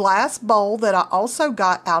 This glass bowl that I also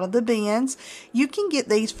got out of the bins, you can get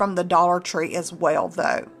these from the Dollar Tree as well,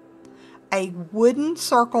 though. A wooden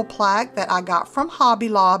circle plaque that I got from Hobby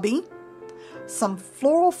Lobby. Some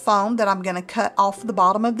floral foam that I'm going to cut off the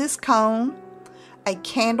bottom of this cone, a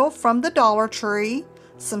candle from the Dollar Tree,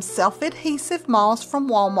 some self-adhesive moss from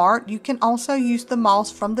Walmart. You can also use the moss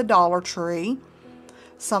from the Dollar Tree,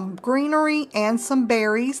 some greenery and some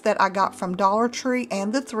berries that I got from Dollar Tree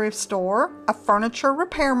and the thrift store, a furniture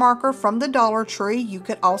repair marker from the Dollar Tree. You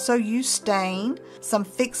could also use stain, some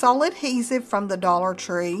Fix-All adhesive from the Dollar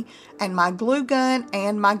Tree, and my glue gun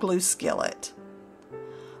and my glue skillet.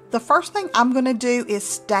 The first thing I'm going to do is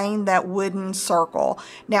stain that wooden circle.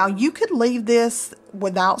 Now you could leave this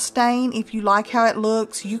without stain if you like how it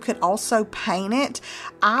looks. You could also paint it.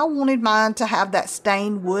 I wanted mine to have that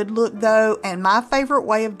stained wood look though, and my favorite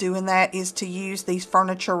way of doing that is to use these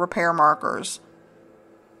furniture repair markers.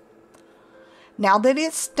 Now that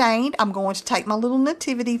it's stained, I'm going to take my little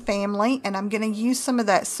nativity family and I'm going to use some of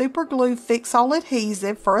that super glue fix-all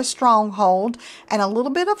adhesive for a strong hold and a little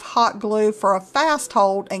bit of hot glue for a fast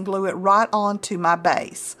hold and glue it right onto my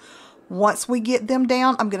base. Once we get them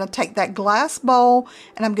down, I'm going to take that glass bowl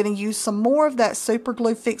and I'm going to use some more of that super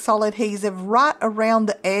glue fix-all adhesive right around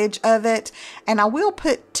the edge of it. And I will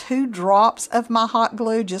put 2 drops of my hot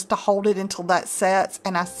glue just to hold it until that sets,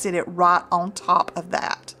 and I sit it right on top of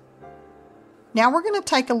that. Now we're going to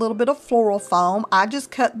take a little bit of floral foam. I just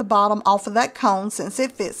cut the bottom off of that cone since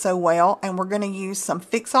it fits so well, and we're going to use some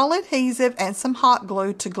fix-all adhesive and some hot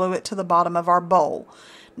glue to glue it to the bottom of our bowl.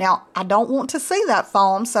 Now I don't want to see that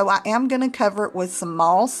foam, so I am going to cover it with some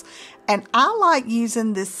moss. And I like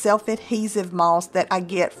using this self-adhesive moss that I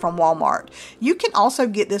get from Walmart. You can also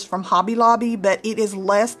get this from Hobby Lobby, but it is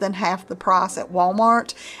less than half the price at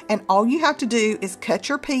Walmart. And all you have to do is cut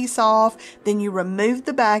your piece off, then you remove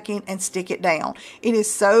the backing and stick it down. It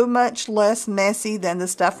is so much less messy than the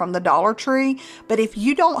stuff from the Dollar Tree. But if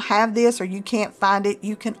you don't have this or you can't find it,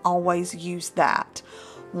 you can always use that.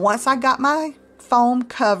 Once I got my foam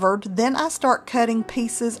covered, then I start cutting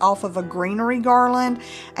pieces off of a greenery garland,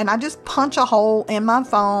 and I just punch a hole in my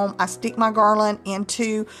foam. I stick my garland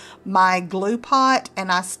into my glue pot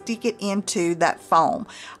and I stick it into that foam.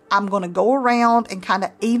 I'm going to go around and kind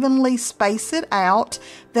of evenly space it out.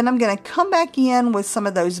 Then I'm going to come back in with some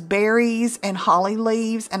of those berries and holly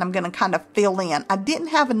leaves, and I'm going to kind of fill in. I didn't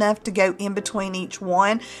have enough to go in between each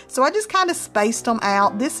one, so I just kind of spaced them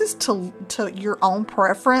out. This is to your own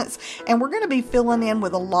preference, and we're going to be filling in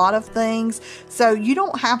with a lot of things, so you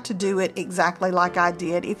don't have to do it exactly like I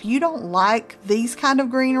did. If you don't like these kind of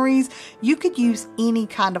greeneries, you could use any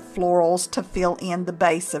kind of florals to fill in the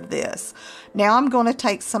base of this. Now I'm going to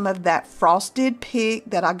take some of that frosted pick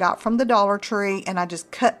that I got from the Dollar Tree, and I just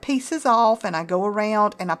cut pieces off and I go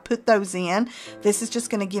around and I put those in. This is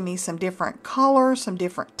just going to give me some different color, some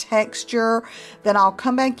different texture. Then I'll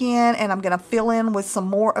come back in and I'm going to fill in with some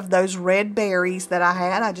more of those red berries that I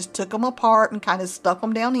had. I just took them apart and kind of stuck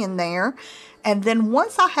them down in there. And then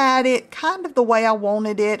once I had it kind of the way I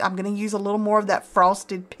wanted it, I'm going to use a little more of that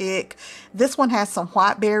frosted pick. This one has some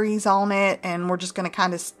white berries on it, and we're just going to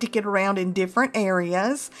kind of stick it around in different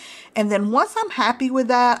areas. And then once I'm happy with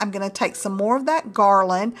that, I'm going to take some more of that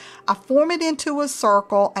garland. I form it into a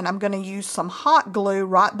circle, and I'm going to use some hot glue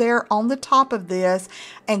right there on the top of this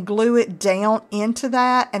and glue it down into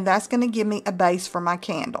that, and that's going to give me a base for my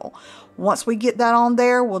candle. Once we get that on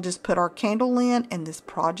there, we'll just put our candle in and this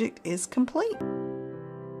project is complete.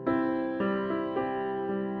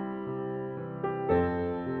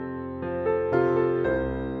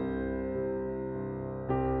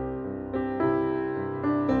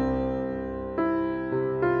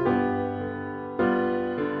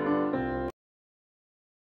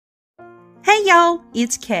 Hey y'all,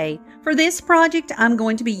 it's Kay. For this project, I'm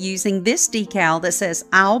going to be using this decal that says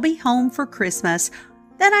I'll be home for Christmas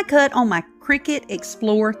that I cut on my Cricut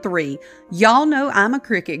Explorer 3. Y'all know I'm a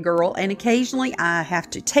Cricut girl, and occasionally I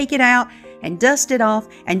have to take it out and dust it off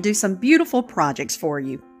and do some beautiful projects for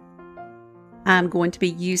you. I'm going to be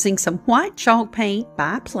using some white chalk paint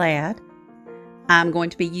by Plaid. I'm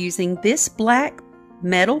going to be using this black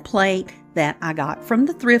metal plate that I got from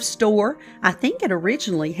the thrift store. I think it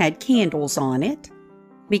originally had candles on it.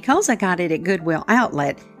 Because I got it at Goodwill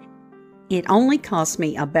Outlet, it only cost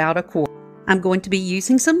me about $1.25. I'm going to be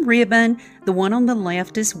using some ribbon. The one on the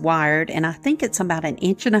left is wired, and I think it's about 1.5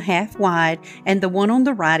 inches wide, and the one on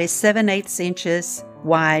the right is 7/8 inches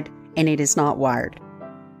wide, and it is not wired.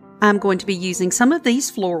 I'm going to be using some of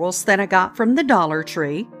these florals that I got from the Dollar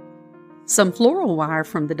Tree, some floral wire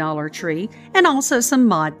from the Dollar Tree, and also some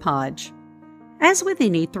Mod Podge. As with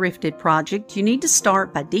any thrifted project, you need to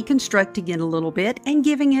start by deconstructing it a little bit and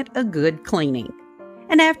giving it a good cleaning.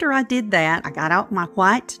 And after I did that, I got out my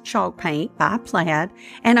white chalk paint by Plaid,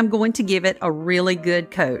 and I'm going to give it a really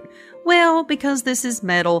good coat. Well, because this is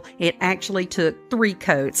metal, it actually took 3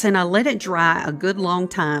 coats, and I let it dry a good long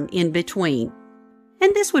time in between.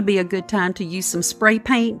 And this would be a good time to use some spray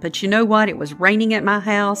paint, but you know what? It was raining at my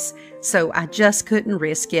house, so I just couldn't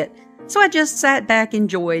risk it. So I just sat back and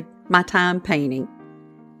enjoyed my time painting.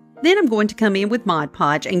 Then I'm going to come in with Mod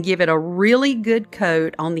Podge and give it a really good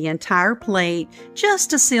coat on the entire plate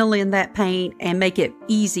just to seal in that paint and make it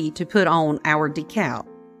easy to put on our decal.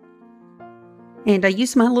 And I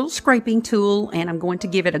use my little scraping tool, and I'm going to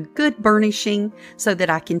give it a good burnishing so that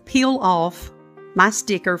I can peel off my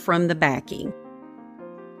sticker from the backing.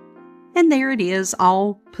 And there it is,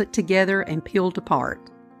 all put together and peeled apart.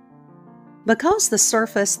 Because the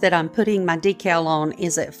surface that I'm putting my decal on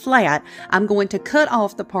isn't flat, I'm going to cut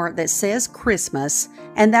off the part that says Christmas,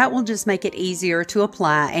 and that will just make it easier to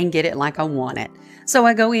apply and get it like I want it. So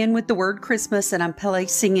I go in with the word Christmas, and I'm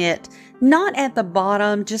placing it not at the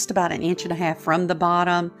bottom, just about 1.5 inches from the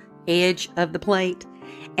bottom edge of the plate.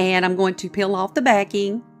 And I'm going to peel off the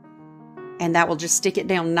backing, and that will just stick it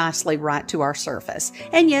down nicely right to our surface.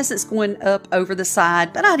 And yes, it's going up over the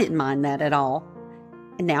side, but I didn't mind that at all.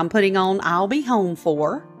 And now I'm putting on I'll Be Home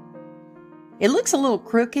For. It looks a little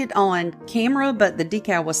crooked on camera, but the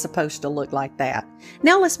decal was supposed to look like that.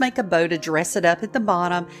 Now let's make a bow to dress it up at the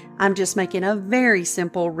bottom. I'm just making a very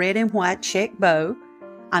simple red and white check bow.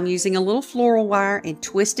 I'm using a little floral wire and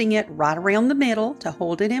twisting it right around the middle to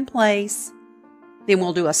hold it in place. Then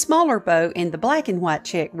we'll do a smaller bow in the black and white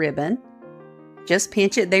check ribbon. Just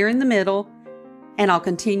pinch it there in the middle, and I'll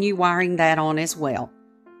continue wiring that on as well.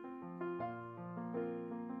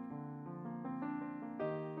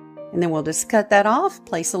 And then we'll just cut that off,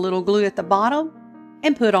 place a little glue at the bottom,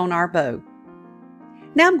 and put on our bow.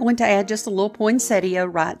 Now I'm going to add just a little poinsettia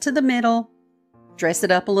right to the middle, dress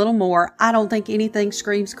it up a little more. I don't think anything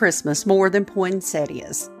screams Christmas more than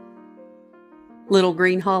poinsettias. Little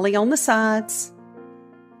green holly on the sides.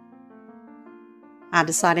 I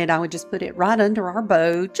decided I would just put it right under our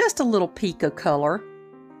bow, just a little peak of color.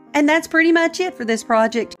 And that's pretty much it for this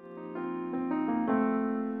project.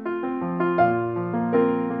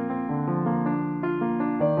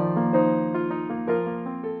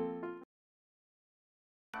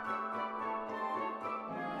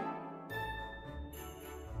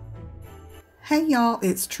 Hey y'all,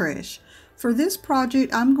 it's Trish. For this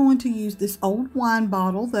project, I'm going to use this old wine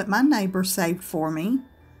bottle that my neighbor saved for me,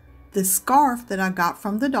 this scarf that I got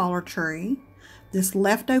from the Dollar Tree, this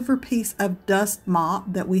leftover piece of dust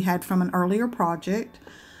mop that we had from an earlier project,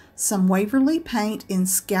 some Waverly paint in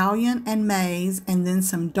Scallion and Maize, and then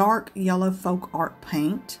some dark yellow folk art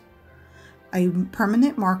paint, a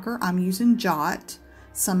permanent marker, I'm using Jot,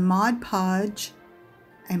 some Mod Podge,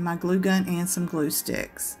 and my glue gun and some glue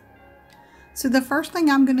sticks. So the first thing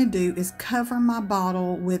I'm going to do is cover my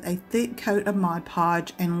bottle with a thick coat of Mod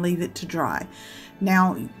Podge and leave it to dry.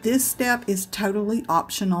 Now this step is totally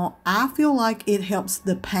optional. I feel like it helps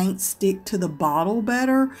the paint stick to the bottle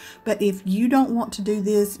better, but if you don't want to do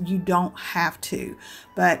this, you don't have to.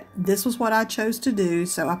 But this was what I chose to do,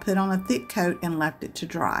 so I put on a thick coat and left it to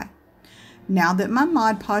dry. Now that my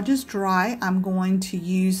Mod Podge is dry, I'm going to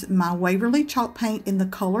use my Waverly chalk paint in the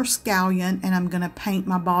color Scallion, and I'm going to paint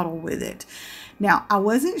my bottle with it. Now, I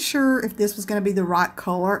wasn't sure if this was going to be the right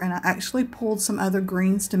color, and I actually pulled some other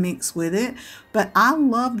greens to mix with it, but I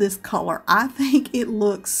love this color. I think it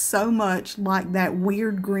looks so much like that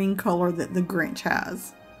weird green color that the Grinch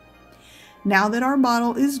has. Now that our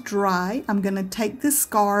bottle is dry, I'm going to take this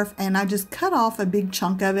scarf, and I just cut off a big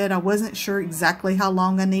chunk of it. I wasn't sure exactly how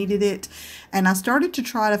long I needed it, and I started to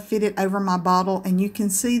try to fit it over my bottle, and you can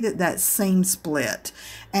see that that seam split.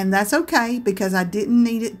 And that's okay because I didn't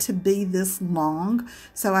need it to be this long.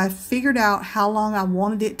 So I figured out how long I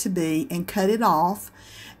wanted it to be and cut it off.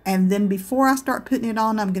 And then before I start putting it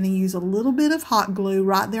on, I'm going to use a little bit of hot glue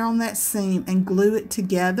right there on that seam and glue it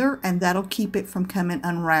together, and that'll keep it from coming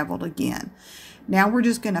unraveled again. Now we're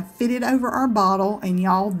just going to fit it over our bottle, and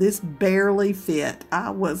y'all, this barely fit. I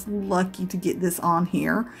was lucky to get this on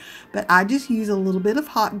here, but I just use a little bit of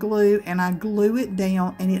hot glue and I glue it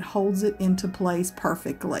down, and it holds it into place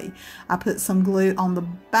perfectly. I put some glue on the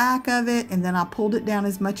back of it, and then I pulled it down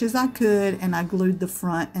as much as I could, and I glued the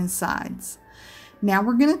front and sides. Now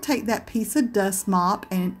we're going to take that piece of dust mop,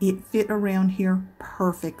 and it fit around here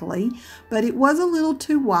perfectly, but it was a little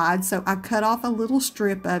too wide, so I cut off a little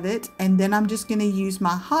strip of it, and then I'm just going to use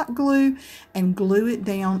my hot glue and glue it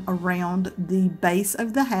down around the base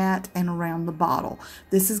of the hat and around the bottle.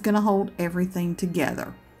 This is going to hold everything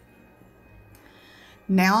together.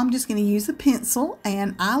 Now I'm just going to use a pencil,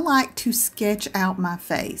 and I like to sketch out my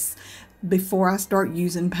face before I start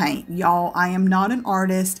using paint. Y'all, I am not an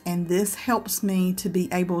artist, and this helps me to be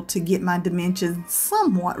able to get my dimensions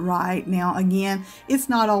somewhat right. Now again, it's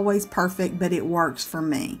not always perfect, but it works for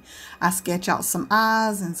me. I sketch out some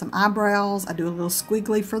eyes and some eyebrows. I do a little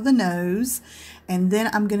squiggly for the nose, and then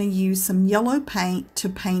I'm going to use some yellow paint to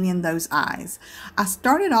paint in those eyes. I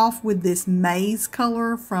started off with this maize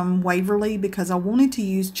color from Waverly because I wanted to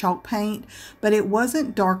use chalk paint, but it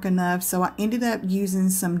wasn't dark enough, so I ended up using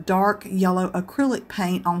some dark yellow acrylic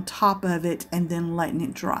paint on top of it and then letting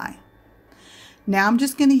it dry. Now I'm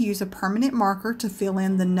just going to use a permanent marker to fill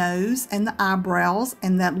in the nose and the eyebrows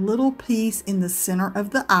and that little piece in the center of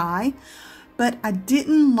the eye. But I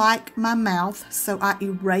didn't like my mouth, so I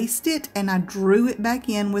erased it and I drew it back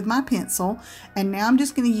in with my pencil. And now I'm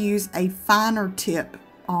just going to use a finer tip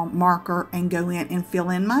marker and go in and fill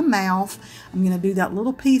in my mouth. I'm going to do that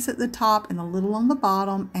little piece at the top and a little on the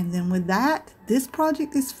bottom. And then with that, this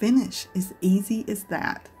project is finished. As easy as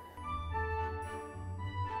that.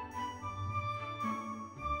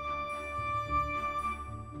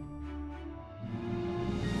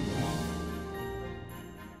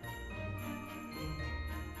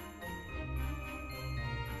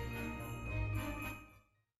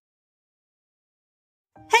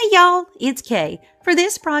 Hey y'all, it's Kay. For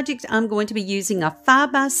this project, I'm going to be using a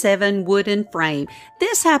 5x7 wooden frame.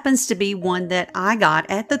 This happens to be one that I got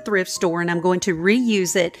at the thrift store and I'm going to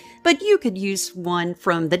reuse it, but you could use one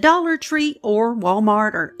from the Dollar Tree or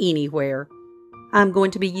Walmart or anywhere. I'm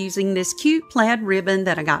going to be using this cute plaid ribbon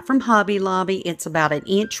that I got from Hobby Lobby. It's about 1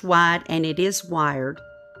 inch wide and it is wired.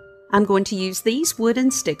 I'm going to use these wooden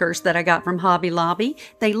stickers that I got from Hobby Lobby.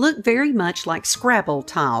 They look very much like Scrabble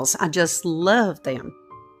tiles. I just love them.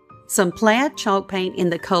 Some plaid chalk paint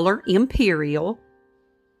in the color Imperial,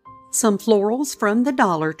 some florals from the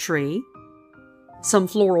Dollar Tree, some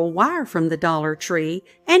floral wire from the Dollar Tree,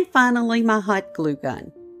 and finally my hot glue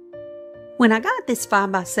gun. When I got this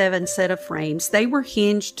 5x7 set of frames, they were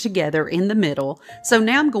hinged together in the middle, so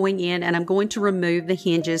now I'm going in and I'm going to remove the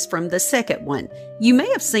hinges from the second one. You may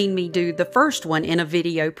have seen me do the first one in a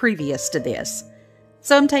video previous to this.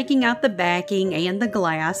 So I'm taking out the backing and the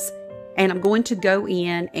glass, and I'm going to go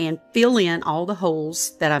in and fill in all the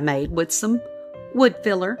holes that I made with some wood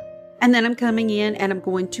filler. And then I'm coming in and I'm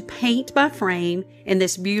going to paint my frame in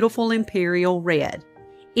this beautiful Imperial red.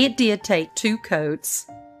 It did take 2 coats,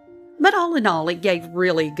 but all in all, it gave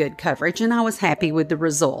really good coverage and I was happy with the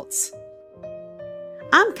results.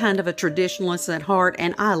 I'm kind of a traditionalist at heart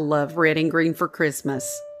and I love red and green for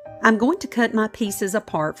Christmas. I'm going to cut my pieces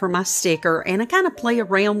apart for my sticker and I kind of play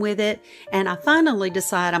around with it, and I finally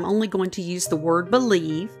decide I'm only going to use the word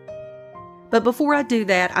believe. But before I do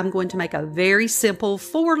that, I'm going to make a very simple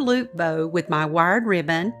 4-loop bow with my wired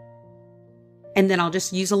ribbon, and then I'll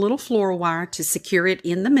just use a little floral wire to secure it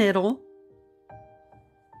in the middle.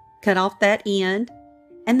 Cut off that end,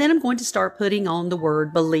 and then I'm going to start putting on the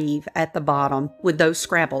word believe at the bottom with those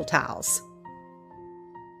Scrabble tiles.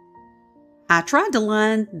 I tried to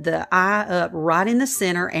line the eye up right in the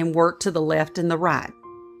center and work to the left and the right.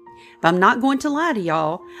 But I'm not going to lie to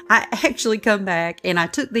y'all, I actually come back and I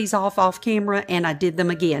took these off camera and I did them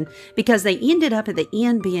again because they ended up at the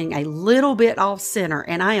end being a little bit off center,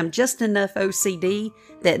 and I am just enough OCD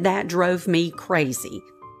that drove me crazy.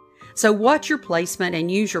 So watch your placement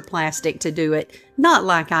and use your plastic to do it, not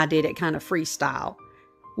like I did it kind of freestyle.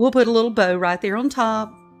 We'll put a little bow right there on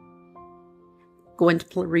top. Going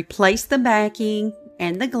to replace the backing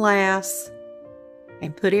and the glass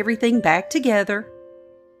and put everything back together.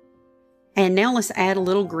 And now let's add a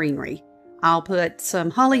little greenery. I'll put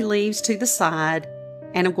some holly leaves to the side,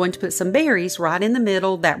 and I'm going to put some berries right in the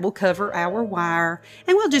middle that will cover our wire,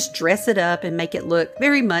 and we'll just dress it up and make it look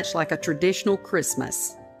very much like a traditional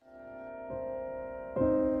Christmas.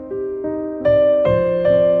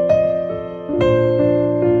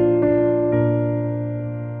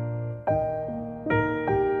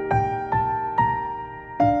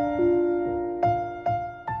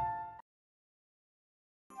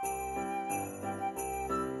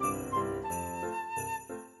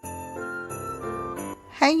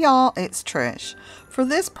 Hey y'all, it's Trish. For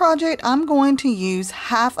this project, I'm going to use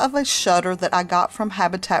half of a shutter that I got from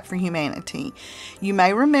Habitat for Humanity. You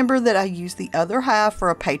may remember that I used the other half for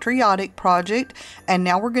a patriotic project, and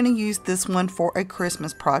now we're going to use this one for a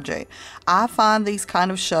Christmas project. I find these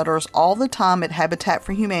kind of shutters all the time at Habitat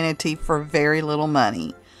for Humanity for very little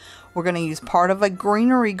money. We're going to use part of a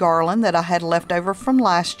greenery garland that I had left over from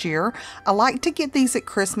last year. I like to get these at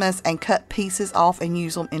Christmas and cut pieces off and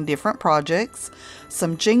use them in different projects.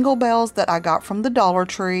 Some jingle bells that I got from the Dollar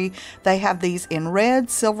Tree. They have these in red,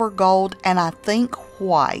 silver, gold, and I think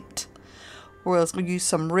white. We'll use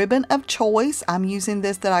some ribbon of choice. I'm using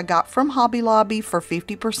this that I got from Hobby Lobby for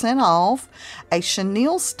 50% off. A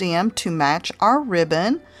chenille stem to match our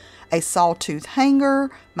ribbon. A sawtooth hanger,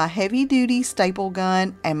 my heavy duty staple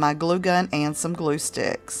gun, and my glue gun and some glue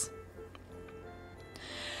sticks.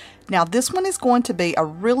 Now this one is going to be a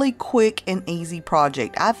really quick and easy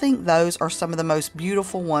project. I think those are some of the most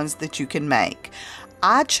beautiful ones that you can make.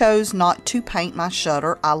 I chose not to paint my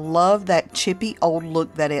shutter. I love that chippy old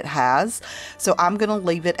look that it has, so I'm going to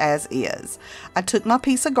leave it as is. I took my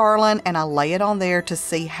piece of garland and I lay it on there to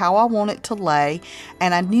see how I want it to lay,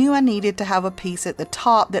 and I knew I needed to have a piece at the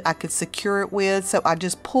top that I could secure it with, so I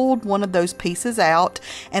just pulled one of those pieces out,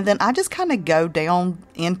 and then I just kind of go down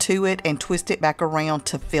into it and twist it back around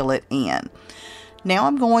to fill it in. Now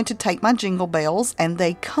I'm going to take my jingle bells, and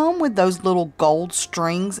they come with those little gold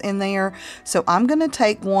strings in there. So I'm going to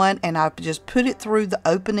take one and I just put it through the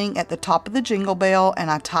opening at the top of the jingle bell,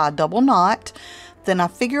 and I tie a double knot. Then I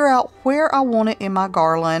figure out where I want it in my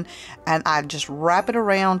garland, and I just wrap it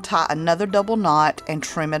around, tie another double knot, and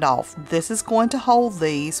trim it off. This is going to hold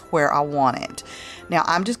these where I want it. Now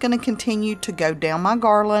I'm just going to continue to go down my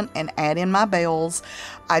garland and add in my bells.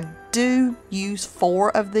 I do use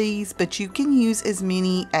 4 of these, but you can use as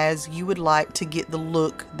many as you would like to get the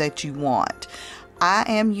look that you want. I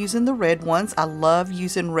am using the red ones. I love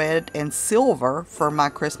using red and silver for my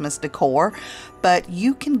Christmas decor, but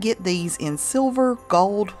you can get these in silver,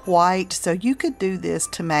 gold, white, so you could do this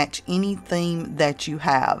to match any theme that you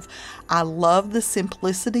have. I love the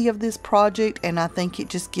simplicity of this project, and I think it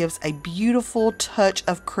just gives a beautiful touch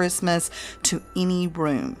of Christmas to any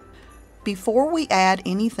room. Before we add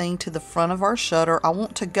anything to the front of our shutter, I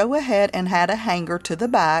want to go ahead and add a hanger to the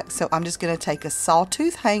back, so I'm just going to take a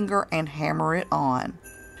sawtooth hanger and hammer it on.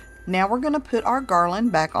 Now we're going to put our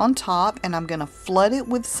garland back on top, and I'm going to flood it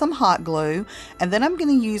with some hot glue, and then I'm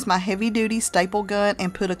going to use my heavy duty staple gun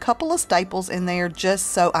and put a couple of staples in there just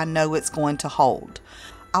so I know it's going to hold.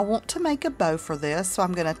 I want to make a bow for this, so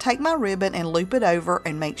I'm going to take my ribbon and loop it over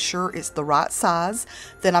and make sure it's the right size.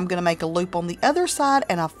 Then I'm going to make a loop on the other side,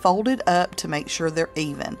 and I fold it up to make sure they're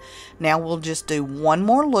even. Now we'll just do one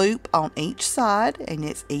more loop on each side, and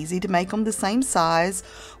it's easy to make them the same size.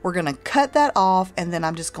 We're going to cut that off, and then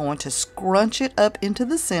I'm just going to scrunch it up into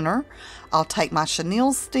the center. I'll take my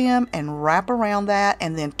chenille stem and wrap around that,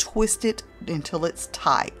 and then twist it until it's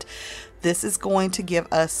tight. This is going to give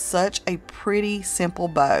us such a pretty simple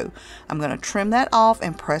bow. I'm going to trim that off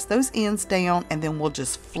and press those ends down, and then we'll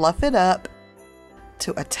just fluff it up.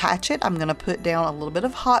 To attach it, I'm going to put down a little bit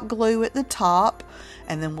of hot glue at the top,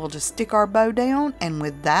 and then we'll just stick our bow down, and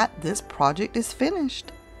with that, this project is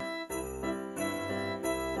finished.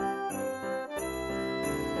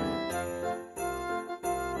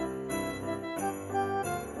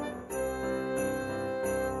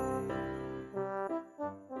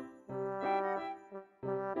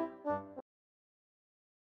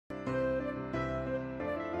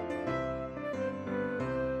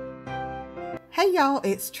 Hey y'all,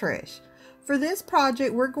 it's Trish. For this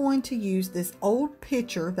project, we're going to use this old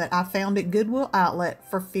picture that I found at Goodwill Outlet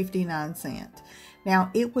for 59 cents. Now,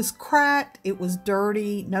 it was cracked, it was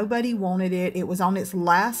dirty, nobody wanted it, it was on its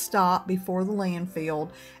last stop before the landfill,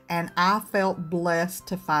 and I felt blessed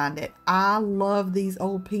to find it. I love these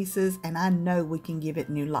old pieces, and I know we can give it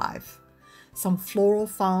new life. Some floral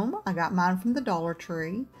foam, I got mine from the Dollar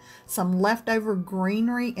Tree. Some leftover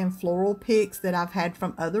greenery and floral picks that I've had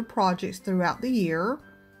from other projects throughout the year.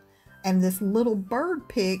 And this little bird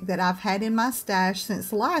pick that I've had in my stash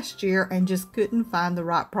since last year and just couldn't find the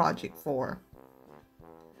right project for.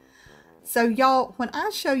 So y'all, when I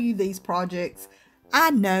show you these projects,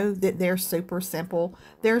 I know that they're super simple.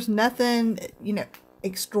 There's nothing,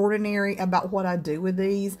 extraordinary about what I do with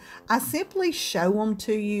these. I simply show them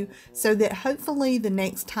to you so that hopefully the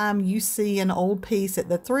next time you see an old piece at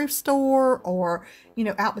the thrift store or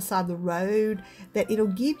out beside the road, that it'll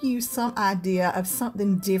give you some idea of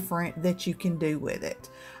something different that you can do with it.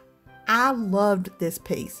 I loved this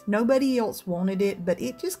piece. Nobody else wanted it, but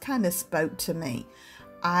it just kind of spoke to me.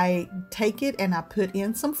 I take it and I put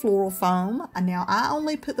in some floral foam. Now I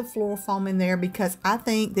only put the floral foam in there because I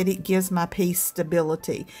think that it gives my piece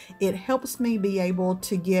stability. It helps me be able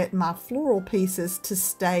to get my floral pieces to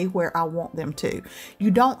stay where I want them to.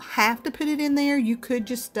 You don't have to put it in there. You could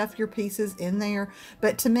just stuff your pieces in there.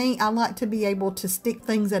 But to me, I like to be able to stick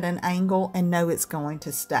things at an angle and know it's going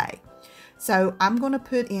to stay. So I'm going to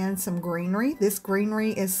put in some greenery. This greenery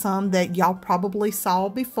is some that y'all probably saw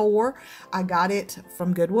before. I got it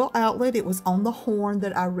from Goodwill Outlet. It was on the horn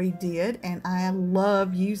that I redid, and I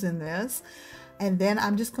love using this. And then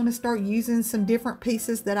I'm just going to start using some different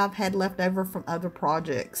pieces that I've had left over from other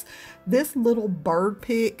projects. This little bird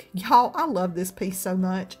pick, y'all, I love this piece so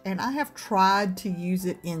much, and I have tried to use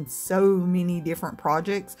it in so many different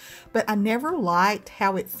projects, but I never liked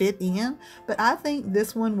how it fit in. But I think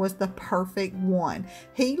this one was the perfect one.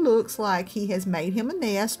 He looks like he has made him a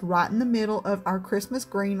nest right in the middle of our Christmas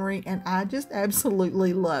greenery, and I just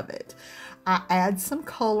absolutely love it. I add some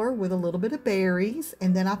color with a little bit of berries,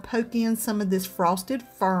 and then I poke in some of this frosted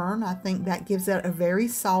fern. I think that gives it a very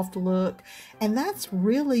soft look, and that's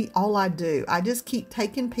really all I do. I just keep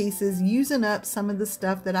taking pieces, using up some of the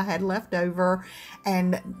stuff that I had left over,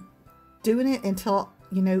 and doing it until,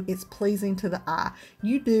 you know, it's pleasing to the eye.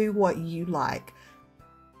 You do what you like.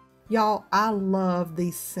 Y'all, I love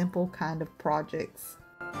these simple kind of projects.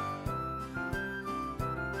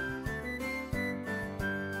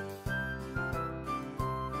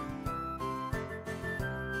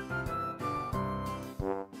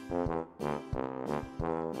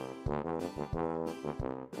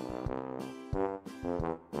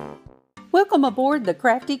 Welcome aboard the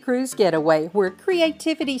Crafty Cruise Getaway, where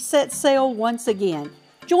creativity sets sail once again.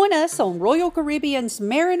 Join us on Royal Caribbean's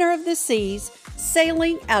Mariner of the Seas,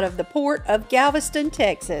 sailing out of the port of Galveston,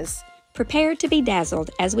 Texas. Prepare to be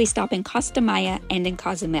dazzled as we stop in Costa Maya and in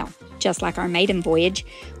Cozumel. Just like our maiden voyage,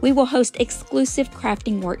 we will host exclusive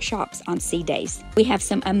crafting workshops on sea days. We have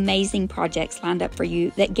some amazing projects lined up for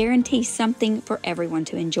you that guarantee something for everyone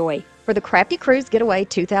to enjoy. For the Crafty Cruise Getaway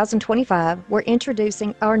 2025, we're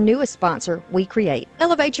introducing our newest sponsor, We Create.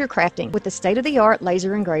 Elevate your crafting with the state-of-the-art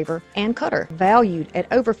laser engraver and cutter, valued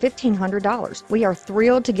at over $1,500. We are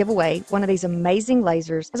thrilled to give away one of these amazing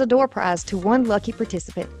lasers as a door prize to one lucky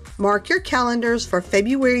participant. Mark your calendars for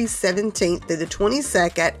February 17th through the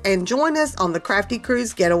 22nd and join us on the Crafty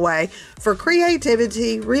Cruise Getaway for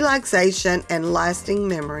creativity, relaxation, and lasting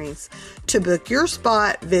memories. To book your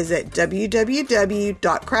spot, visit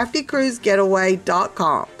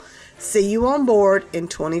www.craftycruisegetaway.com. See you on board in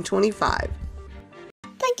 2025.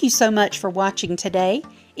 Thank you so much for watching today.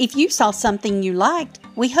 If you saw something you liked,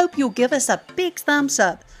 we hope you'll give us a big thumbs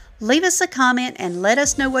up. Leave us a comment and let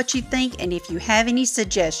us know what you think and if you have any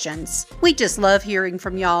suggestions. We just love hearing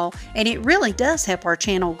from y'all, and it really does help our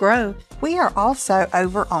channel grow. We are also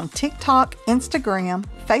over on TikTok, Instagram,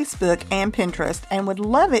 Facebook, and Pinterest, and would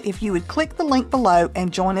love it if you would click the link below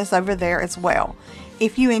and join us over there as well.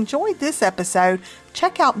 If you enjoyed this episode,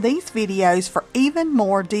 check out these videos for even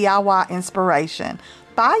more DIY inspiration.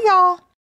 Bye, y'all!